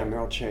Chase.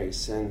 Merrill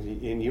Chase,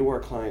 and you were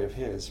a client of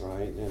his,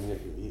 right? And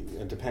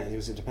he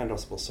was a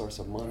dependable source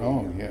of money.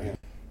 Oh, yeah.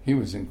 He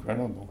was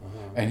incredible.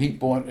 And he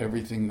bought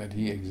everything that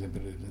he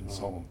exhibited and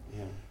sold.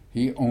 Yeah.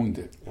 He owned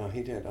it. Oh,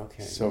 he did,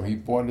 okay. So he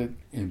bought it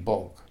in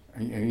bulk.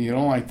 And you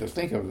don't like to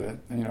think of it,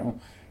 you know.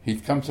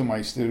 He'd come to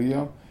my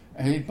studio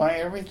and he'd buy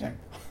everything.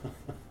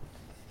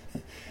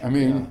 I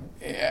mean,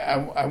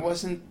 I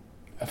wasn't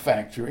a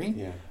factory.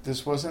 Yeah.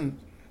 This wasn't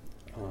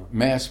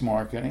mass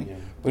marketing. Yeah.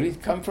 But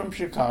he'd come from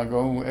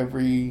Chicago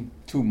every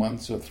 2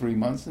 months or 3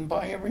 months and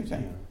buy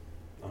everything. Yeah.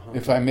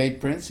 If I made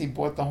prints, he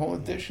bought the whole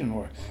edition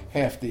or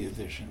half the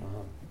edition.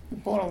 He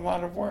bought a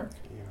lot of work.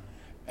 Yeah.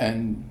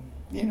 And,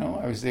 you know,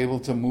 I was able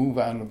to move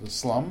out of the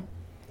slum.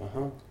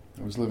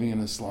 I was living in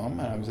a slum,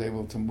 and I was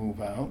able to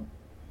move out.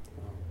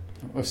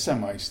 A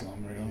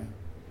semi-slum,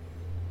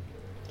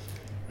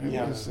 really.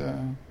 It was...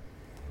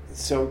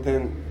 So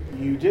then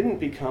you didn't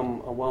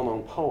become a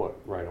well-known poet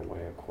right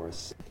away, of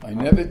course. I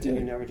never did.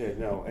 You never did,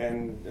 no.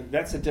 And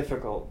that's as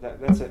difficult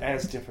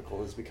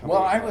as becoming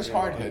I was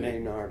hard-headed. A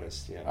named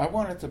artist. Yeah.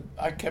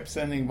 I kept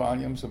sending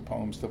volumes of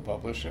poems to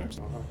publishers,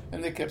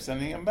 and they kept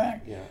sending them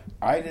back. Yeah.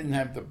 I didn't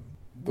have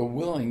the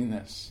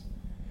willingness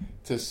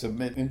to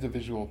submit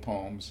individual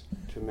poems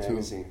to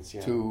magazines,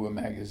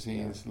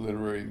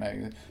 literary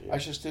magazines. Yeah. I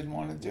just didn't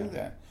want to do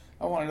that.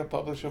 I wanted to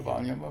publish a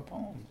volume of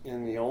poems.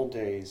 In the old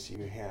days,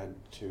 you had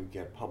to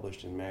get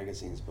published in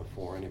magazines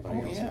before anybody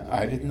else. Yeah,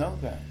 I didn't know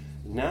that.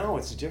 Now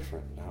it's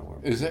different. Now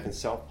is it? You can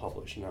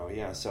self-publish now.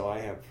 Yeah. So I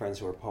have friends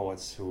who are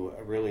poets who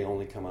really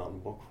only come out in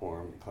book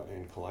form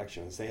in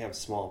collections. They have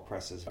small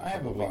presses. I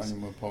have a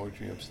volume of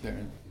poetry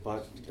upstairs.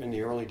 But in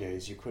the early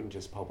days, you couldn't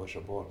just publish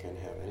a book and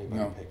have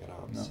anybody pick it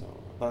up. No.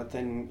 So. But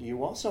then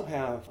you also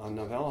have a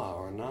novella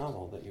or a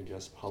novel that you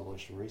just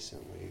published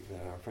recently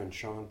that our friend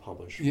Sean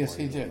published. Yes,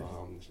 for he you, did.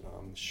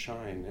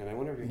 Shine. And I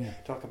wonder if you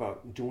talk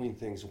about doing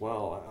things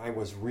well. I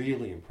was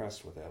really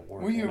impressed with that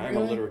work. Were you and I'm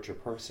really? a literature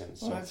person.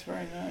 So. Well, that's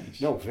very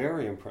nice. No,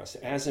 very impressed.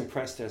 As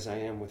impressed as I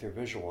am with your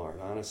visual art,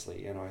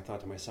 honestly. You know, I thought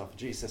to myself,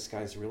 geez, this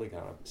guy's really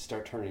got to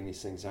start turning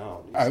these things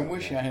out. I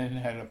wish I had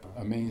had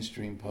a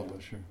mainstream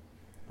publisher.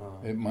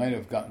 It might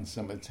have gotten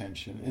some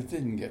attention. It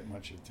didn't get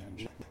much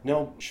attention.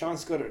 No,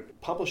 Sean's good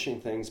at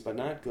publishing things, but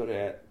not good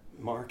at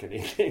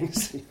marketing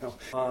things. You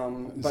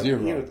know.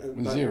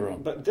 Zero.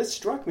 But this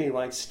struck me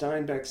like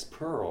Steinbeck's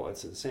Pearl.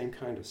 It's the same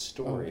kind of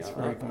story,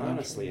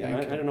 honestly. And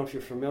I don't know if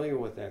you're familiar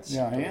with that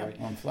story. Yeah, I am.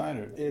 I'm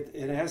flattered.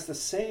 It has the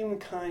same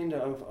kind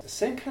of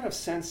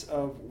sense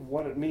of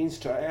what it means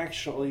to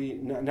actually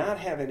not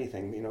have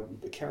anything. You know,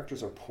 the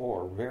characters are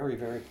poor, very,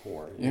 very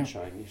poor. Yeah.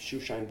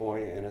 Shoeshine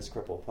Boy and his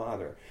crippled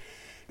father,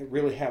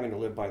 really having to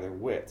live by their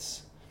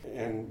wits.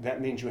 And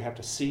that means you have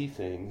to see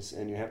things,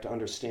 and you have to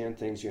understand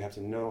things, you have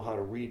to know how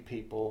to read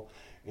people.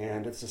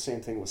 And it's the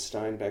same thing with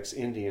Steinbeck's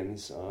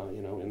Indians,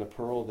 in the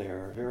Pearl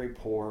there. Very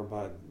poor,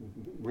 but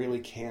really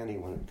canny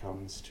when it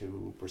comes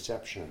to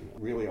perception.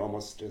 Really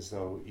almost as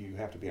though you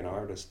have to be an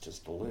artist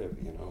just to live,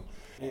 you know.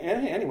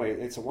 And anyway,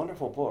 it's a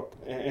wonderful book,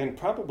 and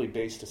probably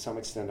based to some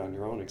extent on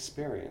your own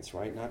experience,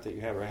 right? Not that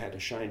you ever had to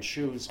shine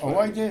shoes. Oh,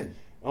 I did.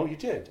 Oh, you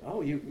did?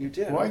 Oh, you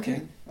did? Oh,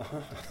 okay.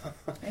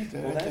 I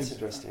did. Well, that's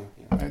interesting.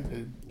 Yeah. I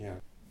did. Yeah.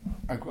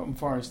 I grew up in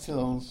Forest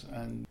Hills,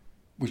 and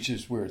which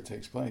is where it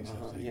takes place,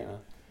 I think. Yeah.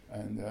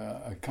 And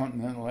at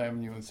Continental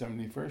Avenue and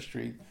 71st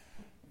Street,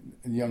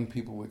 young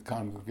people would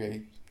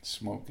congregate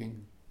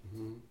smoking.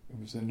 Mm-hmm.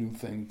 It was a new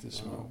thing to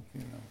smoke,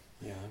 you know.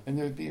 Yeah. And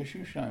there'd be a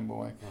shoe shine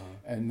boy,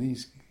 and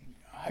these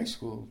high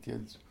school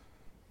kids,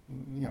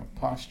 you know,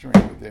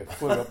 posturing with their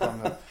foot up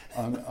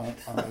on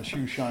the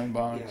shoe shine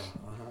box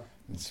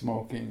and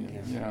smoking,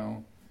 and, you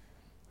know.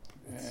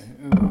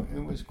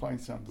 It was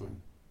quite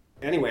something.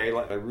 Anyway,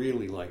 I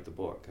really liked the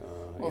book.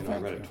 I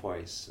read it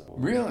twice.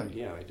 Really?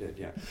 Yeah, I did,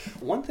 yeah.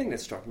 One thing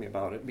that struck me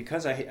about it,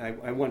 because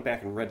I went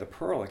back and read The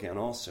Pearl again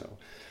also,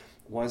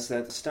 was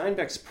that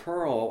Steinbeck's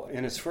Pearl,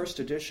 in his first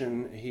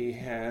edition, he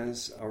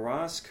has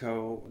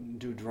Orozco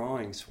do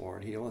drawings for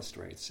it. He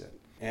illustrates it.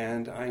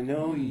 And I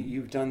know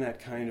you've done that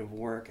kind of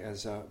work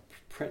as a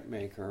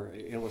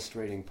printmaker,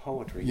 illustrating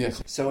poetry.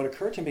 Yes. So it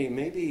occurred to me,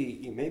 maybe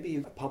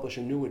you publish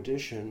a new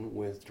edition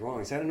with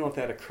drawings. I don't know if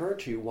that occurred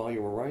to you while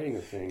you were writing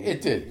the thing.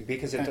 It did.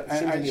 Because it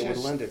seems like it would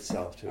lend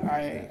itself to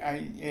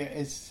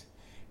it.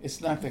 It's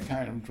not the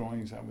kind of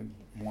drawings I would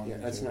want to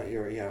do. That's not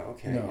your,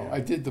 okay. No, yeah. I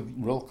did the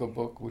Rilke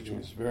book, which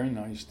was very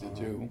nice to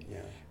do. Yeah.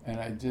 And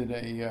I did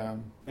a...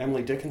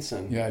 Emily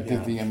Dickinson. Yeah, I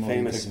did the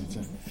Emily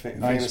Dickinson.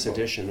 Famous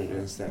edition it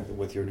is, that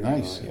with your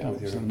nice,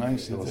 with your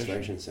nice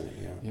illustrations edition.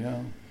 in it.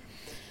 Yeah.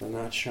 They're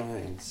not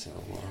shine, so...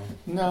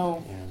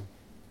 no. Yeah.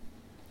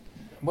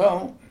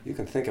 Well... You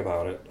can think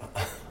about it.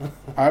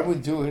 I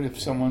would do it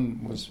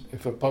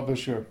if a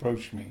publisher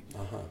approached me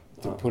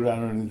to put out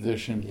an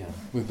edition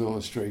with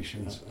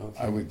illustrations.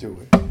 I would do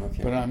it.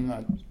 Okay. But I'm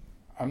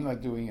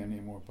not doing any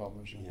more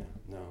publishing.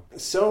 Yeah, no.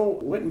 So,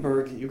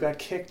 Wittenberg, you got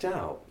kicked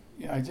out.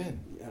 Yeah, I did.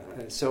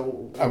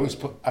 So I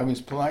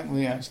was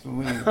politely asked to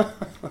leave.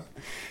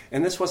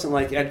 And this wasn't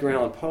like Edgar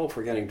Allan Poe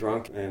for getting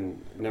drunk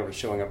and never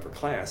showing up for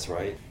class,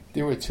 right?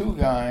 There were two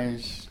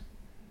guys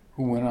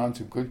who went on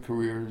to good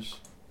careers.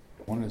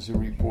 One is a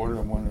reporter,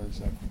 one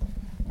is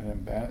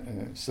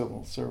a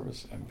civil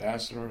service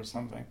ambassador or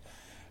something.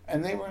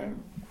 And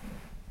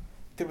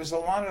there was a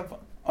lot of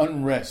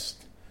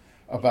unrest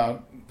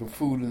about the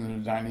food in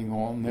the dining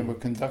hall, and they were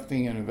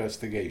conducting an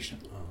investigation.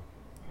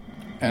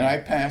 And I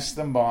passed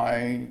them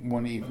by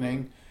one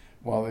evening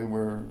while they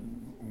were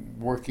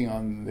working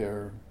on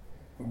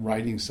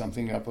writing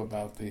something up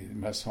about the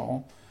mess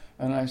hall.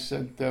 And I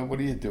said, what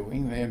are you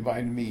doing? They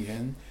invited me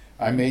in.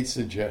 I made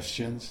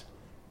suggestions.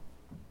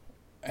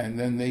 And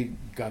then they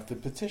got the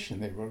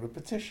petition. They wrote a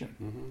petition.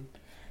 Mm-hmm.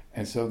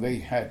 And so they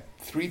had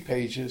 3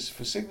 pages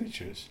for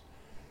signatures.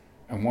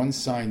 And one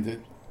signed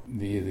it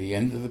near the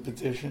end of the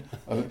petition,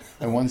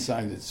 and one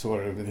signed it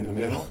sort of in the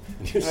middle.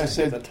 And I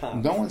said,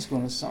 no one's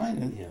going to sign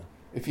it. Yeah.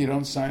 If you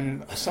don't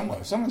sign it,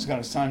 someone's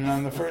going to sign it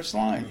on the first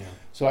line. Yeah.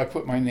 So I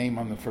put my name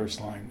on the first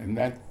line, and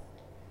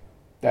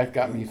that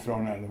got me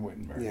thrown out of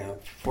Wittenberg. Yeah,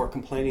 for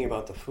complaining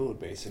about the food,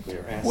 basically,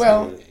 or asking.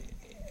 Well,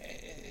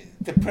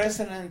 the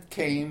president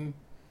came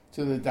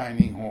to the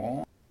dining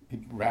hall. He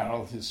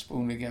rattled his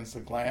spoon against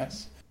the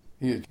glass.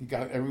 He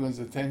got everyone's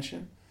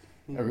attention.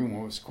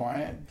 Everyone was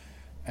quiet.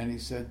 And he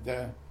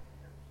said,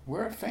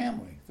 we're a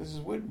family. This is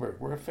Wittenberg.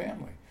 We're a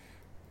family.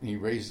 And he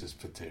raised his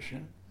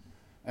petition.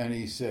 And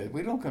he said,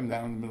 we don't come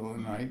down in the middle of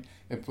the night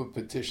and put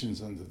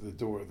petitions under the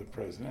door of the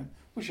president,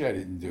 which I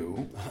didn't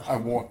do. I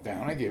walked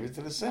down. I gave it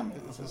to the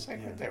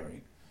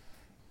secretary.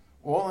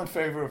 All in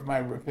favor of my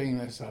ripping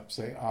this up,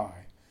 say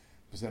aye.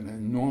 It was an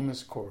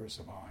enormous chorus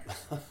of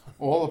ayes.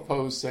 All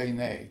opposed, say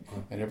nay.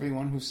 And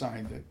everyone who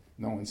signed it,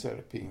 no one said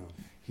a peep.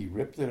 He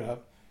ripped it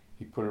up.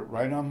 He put it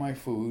right on my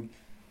food.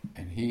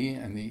 And he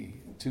and the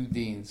 2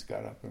 deans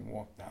got up and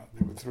walked out.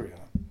 There were 3 of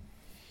them.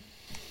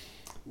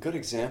 Good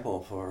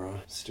example for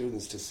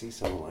students to see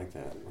something like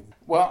that.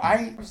 Well,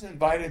 I was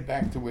invited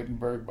back to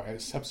Wittenberg by a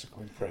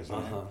subsequent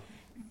president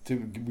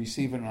to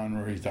receive an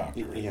honorary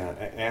doctorate. Yeah,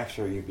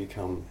 after you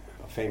become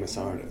a famous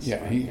artist.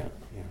 Yeah, right?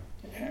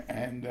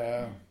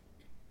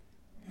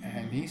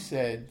 And he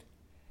said,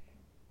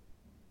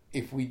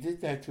 if we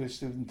did that to a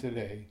student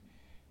today,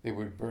 they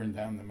would burn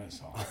down the mess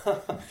hall.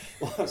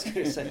 Well, I was going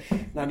to say,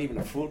 not even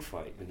a food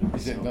fight. He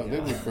said, no, they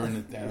would burn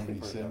it down.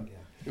 He said,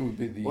 it would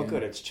be the end.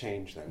 Good, it's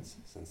changed then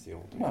since the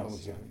old days. Well, it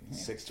was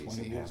 60s.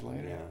 20 years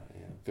later.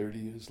 30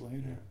 years later.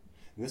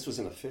 Yeah. And this was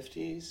in the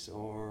 50s,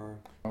 or?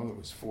 Oh, it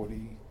was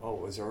 40. Oh,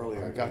 it was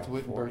earlier. I got to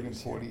Wittenberg in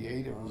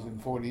 48. It was in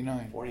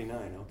 49.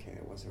 49, okay.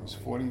 It was earlier. It was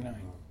 49.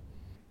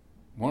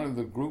 One of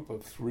the group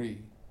of 3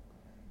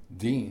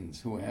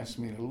 deans who asked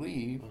me to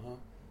leave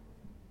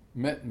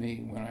met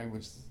me when I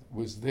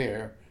was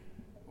there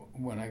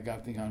when I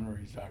got the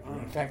honorary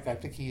doctorate. In fact, I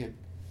think he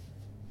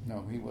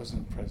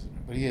wasn't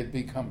president, but he had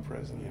become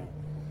president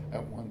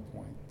at one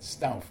point.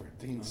 Stauffer,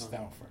 Dean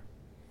Stauffer.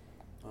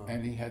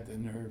 And he had the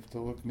nerve to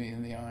look me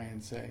in the eye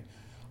and say,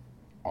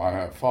 I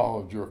have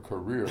followed your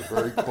career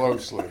very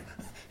closely.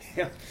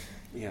 Yeah,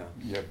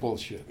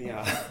 bullshit.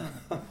 Yeah.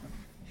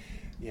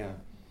 Yeah.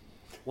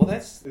 Well,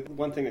 that's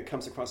one thing that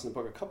comes across in the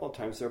book a couple of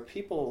times. There are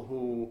people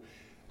who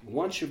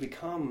once you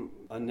become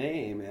a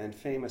name and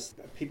famous,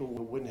 people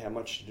who wouldn't have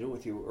much to do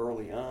with you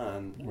early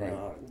on Right.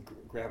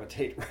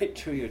 Gravitate right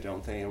to you,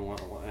 don't they?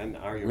 And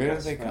are your Where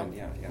best have they friend.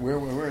 come? Yeah.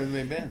 Where have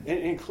they been?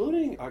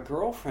 Including a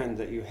girlfriend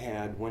that you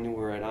had when you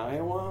were at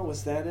Iowa.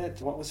 Was that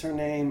it? What was her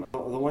name? The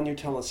one you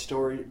tell a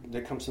story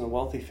that comes from a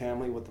wealthy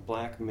family with the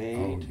black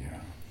maid. Oh,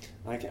 yeah.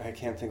 I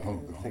can't think, Oh,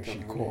 think God.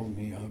 of She her called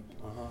name. me up,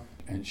 Uh-huh.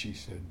 and she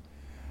said,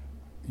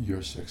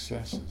 "Your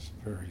success is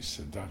very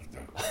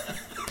seductive."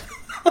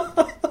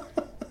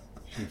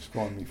 She was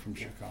calling me from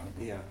Chicago.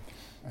 Yeah.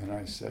 And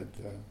I said,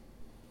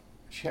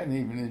 she hadn't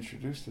even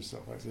introduced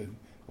herself. I said,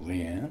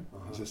 "Leanne?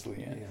 Uh-huh. Is this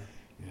Leanne?"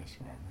 Yeah. "Yes,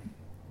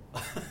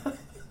 Robert."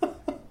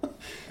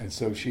 And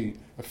so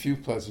a few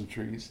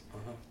pleasantries,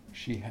 Uh-huh.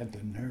 she had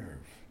the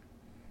nerve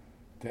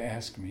to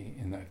ask me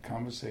in that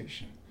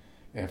conversation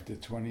after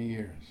 20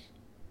 years,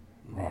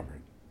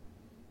 "Robert,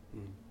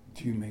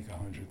 do you make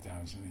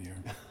 $100,000 a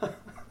year?"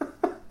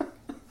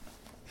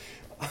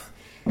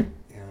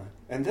 Yeah.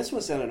 And this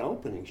was at an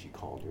opening she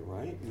called you,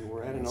 right? You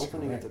were at an That's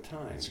opening correct. at the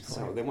time. That's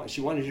So correct.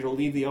 she wanted you to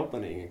leave the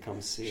opening and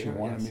come see She her.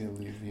 wanted Yes. me to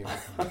leave the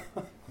opening.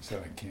 I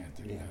said, "I can't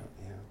do Yeah, that."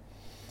 yeah.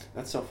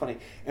 That's so funny.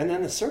 And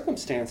then the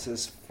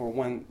circumstances for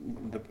when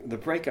the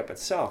breakup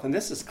itself, and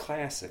this is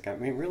classic. I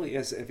mean, really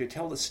is. If you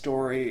tell the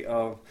story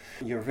of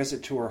your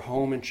visit to her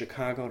home in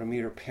Chicago to meet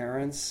her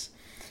parents,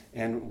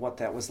 and what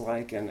that was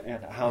like, and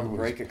how It the was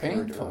break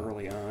occurred painful.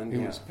 early on.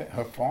 It was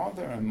her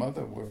father and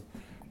mother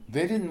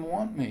they didn't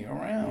want me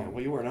around. Yeah,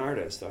 well, you were an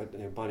artist, a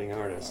budding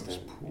artist. I was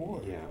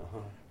poor. Yeah.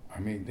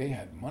 I mean, they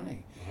had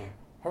money. Uh-huh.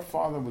 Her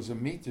father was a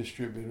meat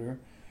distributor.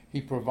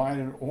 He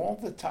provided all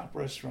the top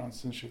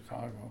restaurants in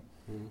Chicago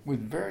with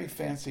very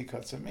fancy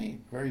cuts of meat,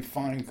 very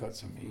fine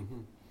cuts of meat.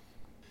 Mm-hmm.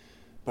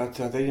 But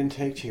they didn't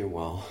take to you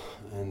well,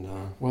 and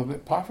Well, the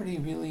poverty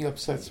really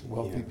upsets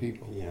wealthy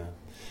people. Yeah,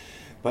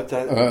 but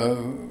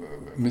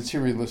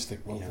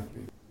Materialistic wealthy Yeah.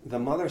 people. the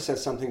mother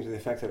says something to the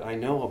effect that I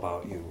know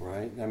about you,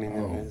 right? I mean,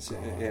 Oh, it's,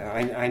 God.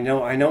 I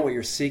know what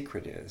your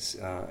secret is.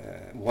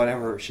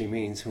 Whatever she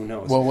means, who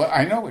knows? Well,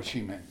 I know what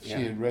she meant. Yeah.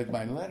 She had read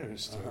my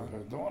letters to her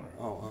daughter.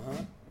 Oh,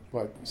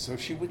 But so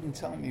she wouldn't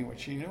tell me what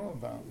she knew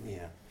about me.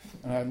 yeah.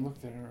 And I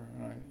looked at her,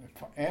 and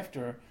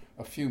after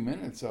a few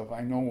minutes of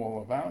 "I know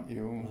all about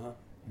you," Uh-huh.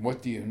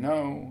 what do you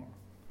know?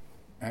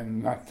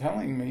 And not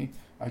telling me,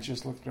 I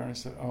just looked at her and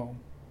said, "Oh,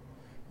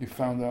 you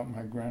found out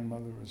my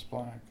grandmother was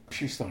black."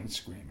 She started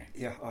screaming.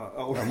 Yeah.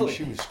 I mean, Really?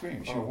 she was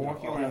screaming. She Oh, was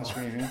walking no. around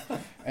screaming.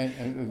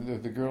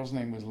 And the girl's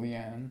name was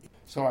Leanne.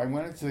 So I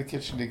went into the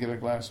kitchen to get a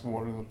glass of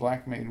water. The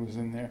black maid was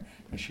in there,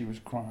 and she was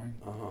crying.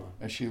 Uh-huh.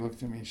 And she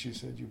looked at me and she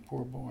said, "You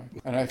poor boy."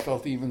 And I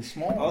felt even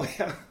smaller. Oh,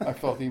 yeah. I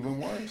felt even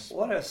worse.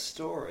 What a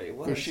story.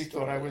 Because she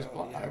thought I was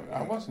Oh, black. yeah.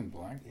 I wasn't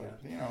black, but,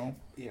 you know.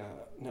 Yeah,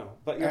 no.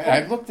 But And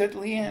I looked at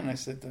Leanne. I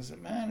said, "Does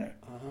it matter?"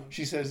 Uh-huh.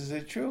 She says, "Is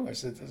it true?" I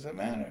said, "Does it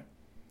matter?"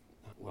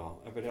 Well,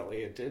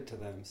 evidently it did to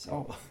them,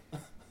 so. Oh,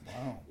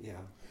 wow. Yeah.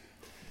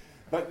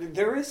 But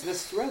there is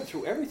this thread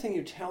through everything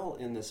you tell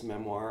in this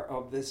memoir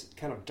of this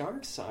kind of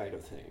dark side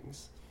of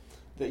things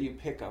that you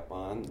pick up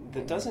on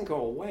that doesn't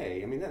go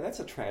away. I mean, that's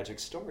a tragic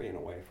story in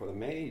a way for the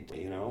maid,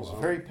 you know. It was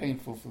very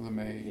painful for the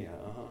maid. Yeah,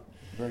 uh-huh.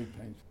 Very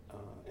painful.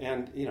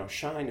 And you know,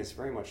 Shine is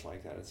very much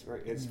like that.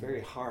 It's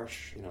very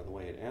harsh, you know, the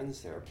way it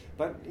ends there.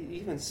 But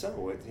even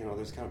so, you know,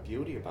 there's kind of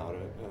beauty about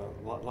it,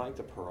 like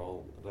the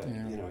Pearl. That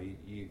you know,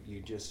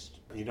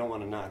 you don't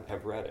want to not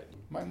have read it.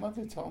 My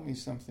mother told me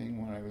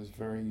something when I was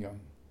very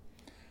young,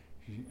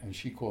 and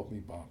she called me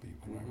Bobby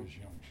when I was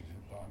young. She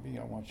said, "Bobby,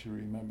 I want you to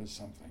remember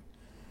something.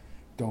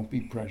 Don't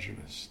be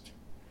prejudiced.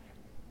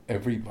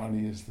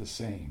 Everybody is the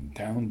same.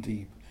 Down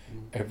deep,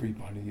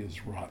 everybody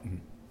is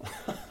rotten."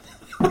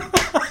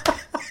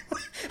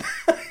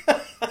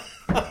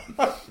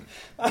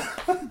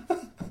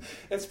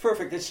 That's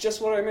perfect. It's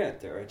just what I meant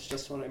there. It's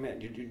just what I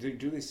meant. You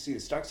do see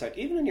the dark side,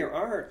 even in your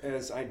art,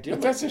 as I do.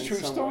 But that's a in true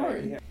some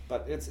story. way. Yeah.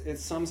 But it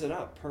sums it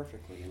up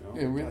perfectly, you know.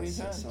 It really It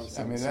does. sums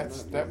I mean, it up.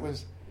 that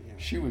was. Yeah.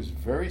 She was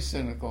very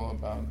cynical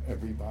about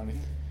everybody.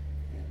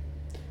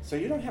 So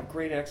you don't have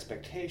great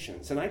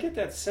expectations, and I get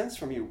that sense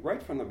from you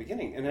right from the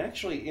beginning. And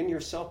actually, in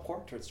your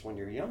self-portraits when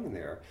you're young,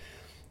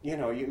 you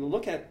know, you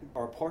look at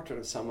our portrait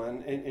of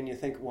someone, and you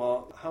think,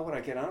 well, how would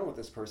I get on with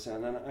this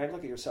person? And I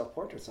look at your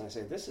self-portraits and I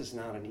say, this is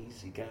not an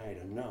easy guy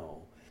to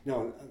know.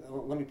 No,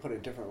 let me put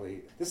it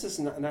differently. This is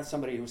not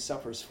somebody who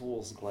suffers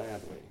fools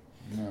gladly.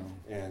 No.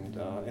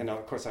 And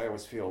of course, I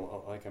always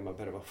feel like I'm a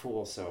bit of a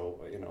fool, so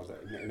you know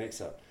that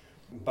makes up.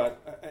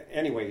 But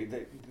anyway,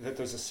 that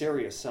there's a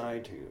serious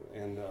side to you,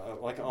 and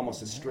like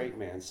almost a straight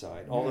man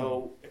side.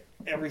 Although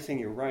everything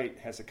you write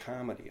has a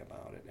comedy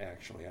about it,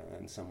 actually,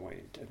 in some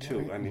way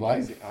too. I mean,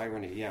 life. the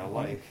irony,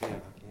 life,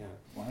 yeah.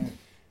 Life.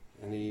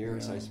 And the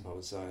years, Yeah. I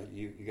suppose,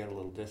 you get a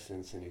little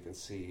distance, and you can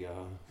see.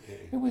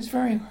 It was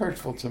very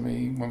hurtful to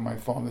me when my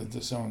father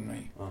disowned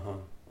me.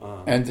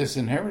 and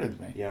disinherited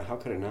me. Yeah, how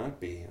could it not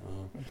be?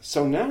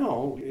 So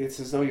now it's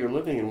as though you're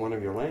living in one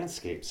of your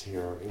landscapes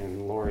here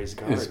in Laurie's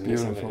garden. It's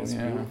beautiful, It's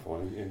yeah. beautiful.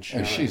 And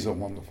she's a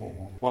wonderful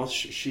woman. Well,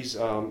 she's,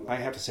 I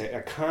have to say,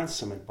 a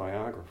consummate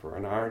biographer,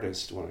 an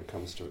artist when it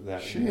comes to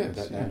that,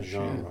 that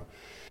genre.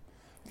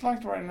 I'd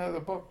like to write another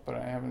book, but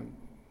I haven't.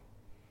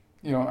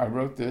 You know, I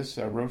wrote this.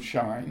 I wrote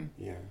Shine.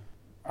 Yeah.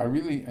 I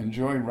really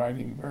enjoy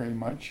writing very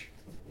much,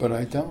 but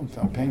I don't.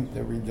 I paint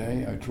every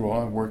day. I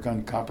draw. I work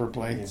on copper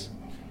plates. Yeah.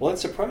 Well, it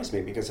surprised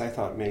me because I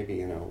thought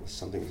maybe,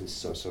 something is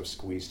so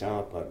squeezed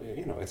out, but,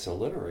 it's a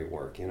literary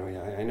work.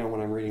 I know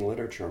when I'm reading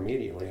literature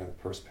immediately on the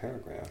first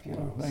paragraph,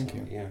 Thank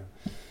you. Yeah.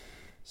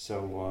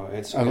 So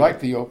it's... I like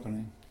the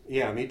opening.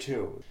 Yeah, me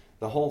too.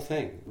 The whole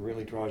thing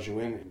really draws you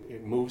in.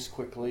 It moves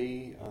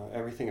quickly.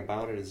 Everything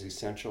about it is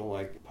essential,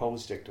 like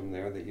Poe's dictum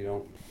there, that you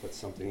don't put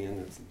something in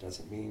that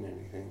doesn't mean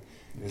anything,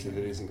 because it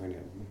isn't going to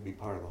be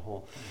part of the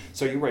whole.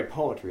 So you write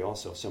poetry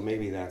also, so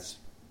maybe that's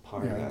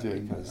part of that,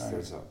 because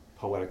there's a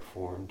poetic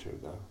form to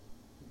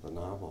the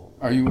novel.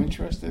 Are you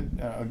interested?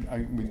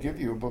 I would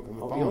give you a book of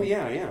the poems. Oh,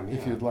 yeah.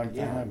 If you'd like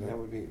to have it. That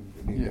would be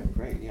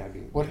great. Yeah,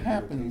 what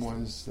happened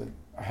was that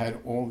I had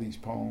all these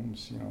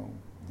poems,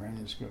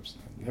 manuscripts.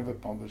 I never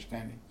published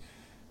any.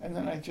 And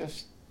then I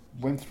just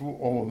went through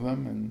all of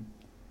them and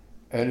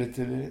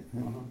edited it,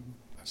 and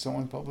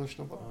someone published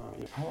a book.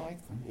 I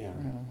like them. Yeah,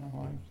 I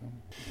like them.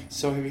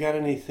 So have you got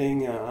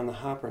anything on the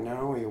hopper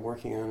now? Are you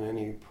working on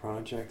any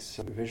projects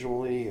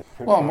visually?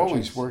 Well, I'm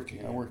always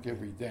working. Yeah. I work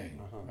every day.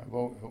 I've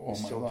all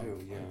my life.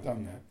 I've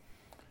done that.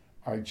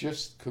 I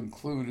just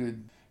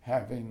concluded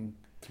having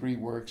 3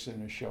 works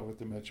in a show at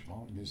the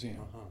Metropolitan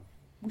Museum,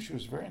 which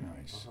was very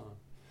nice.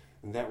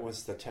 And that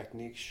was the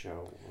Techniques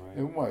show, right?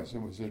 It was.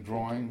 It was a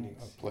drawing,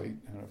 a plate,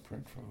 and a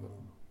print from the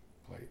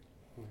plate.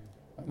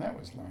 And that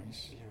was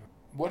nice. Yeah.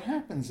 What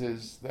happens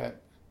is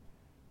that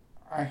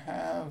I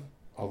have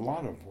a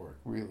lot of work,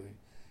 really,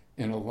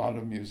 in a lot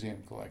of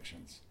museum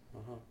collections.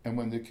 And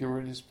when the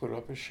curators put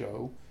up a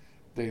show,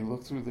 they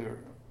look through their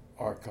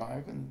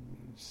archive and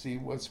see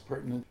what's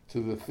pertinent to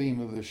the theme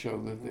of the show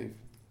that they've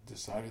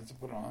decided to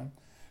put on,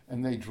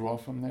 and they draw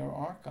from their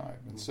archive.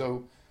 And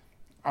so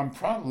I'm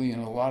probably in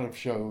a lot of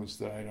shows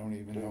that I don't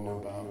even know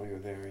about. You're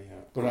there,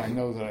 yeah. But I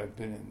know that I've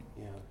been in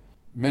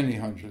many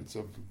hundreds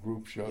of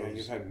group shows. Yeah,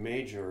 you've had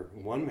major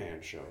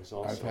one-man shows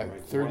also. I've had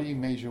right? 30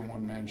 major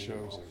one-man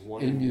shows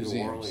one in New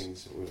museums.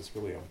 Orleans, it was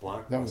really a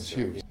blockbuster. That was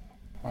huge.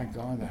 My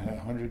God, I had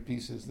 100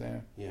 pieces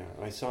there. Yeah,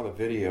 I saw the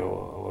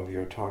video of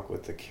your talk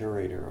with the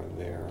curator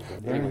there.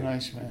 Very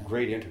nice man.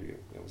 Great interview.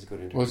 It was a good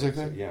interview. Was it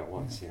good? Yeah, it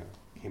was, yeah.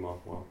 Came off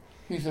well.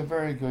 He's a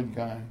very good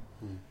guy.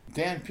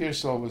 Dan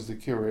Pearsall was the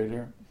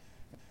curator.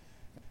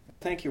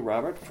 Thank you,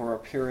 Robert, for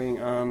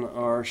appearing on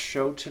our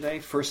show today,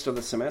 first of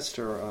the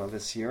semester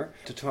this year,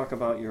 to talk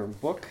about your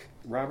book,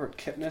 Robert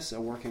Kipniss,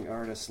 A Working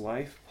Artist's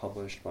Life,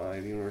 published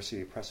by the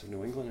University Press of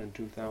New England in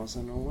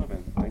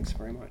 2011. Thanks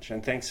very much.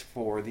 And thanks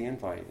for the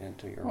invite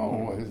into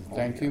your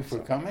thank you for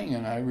coming,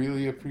 and I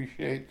really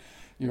appreciate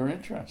your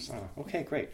interest. Okay, great.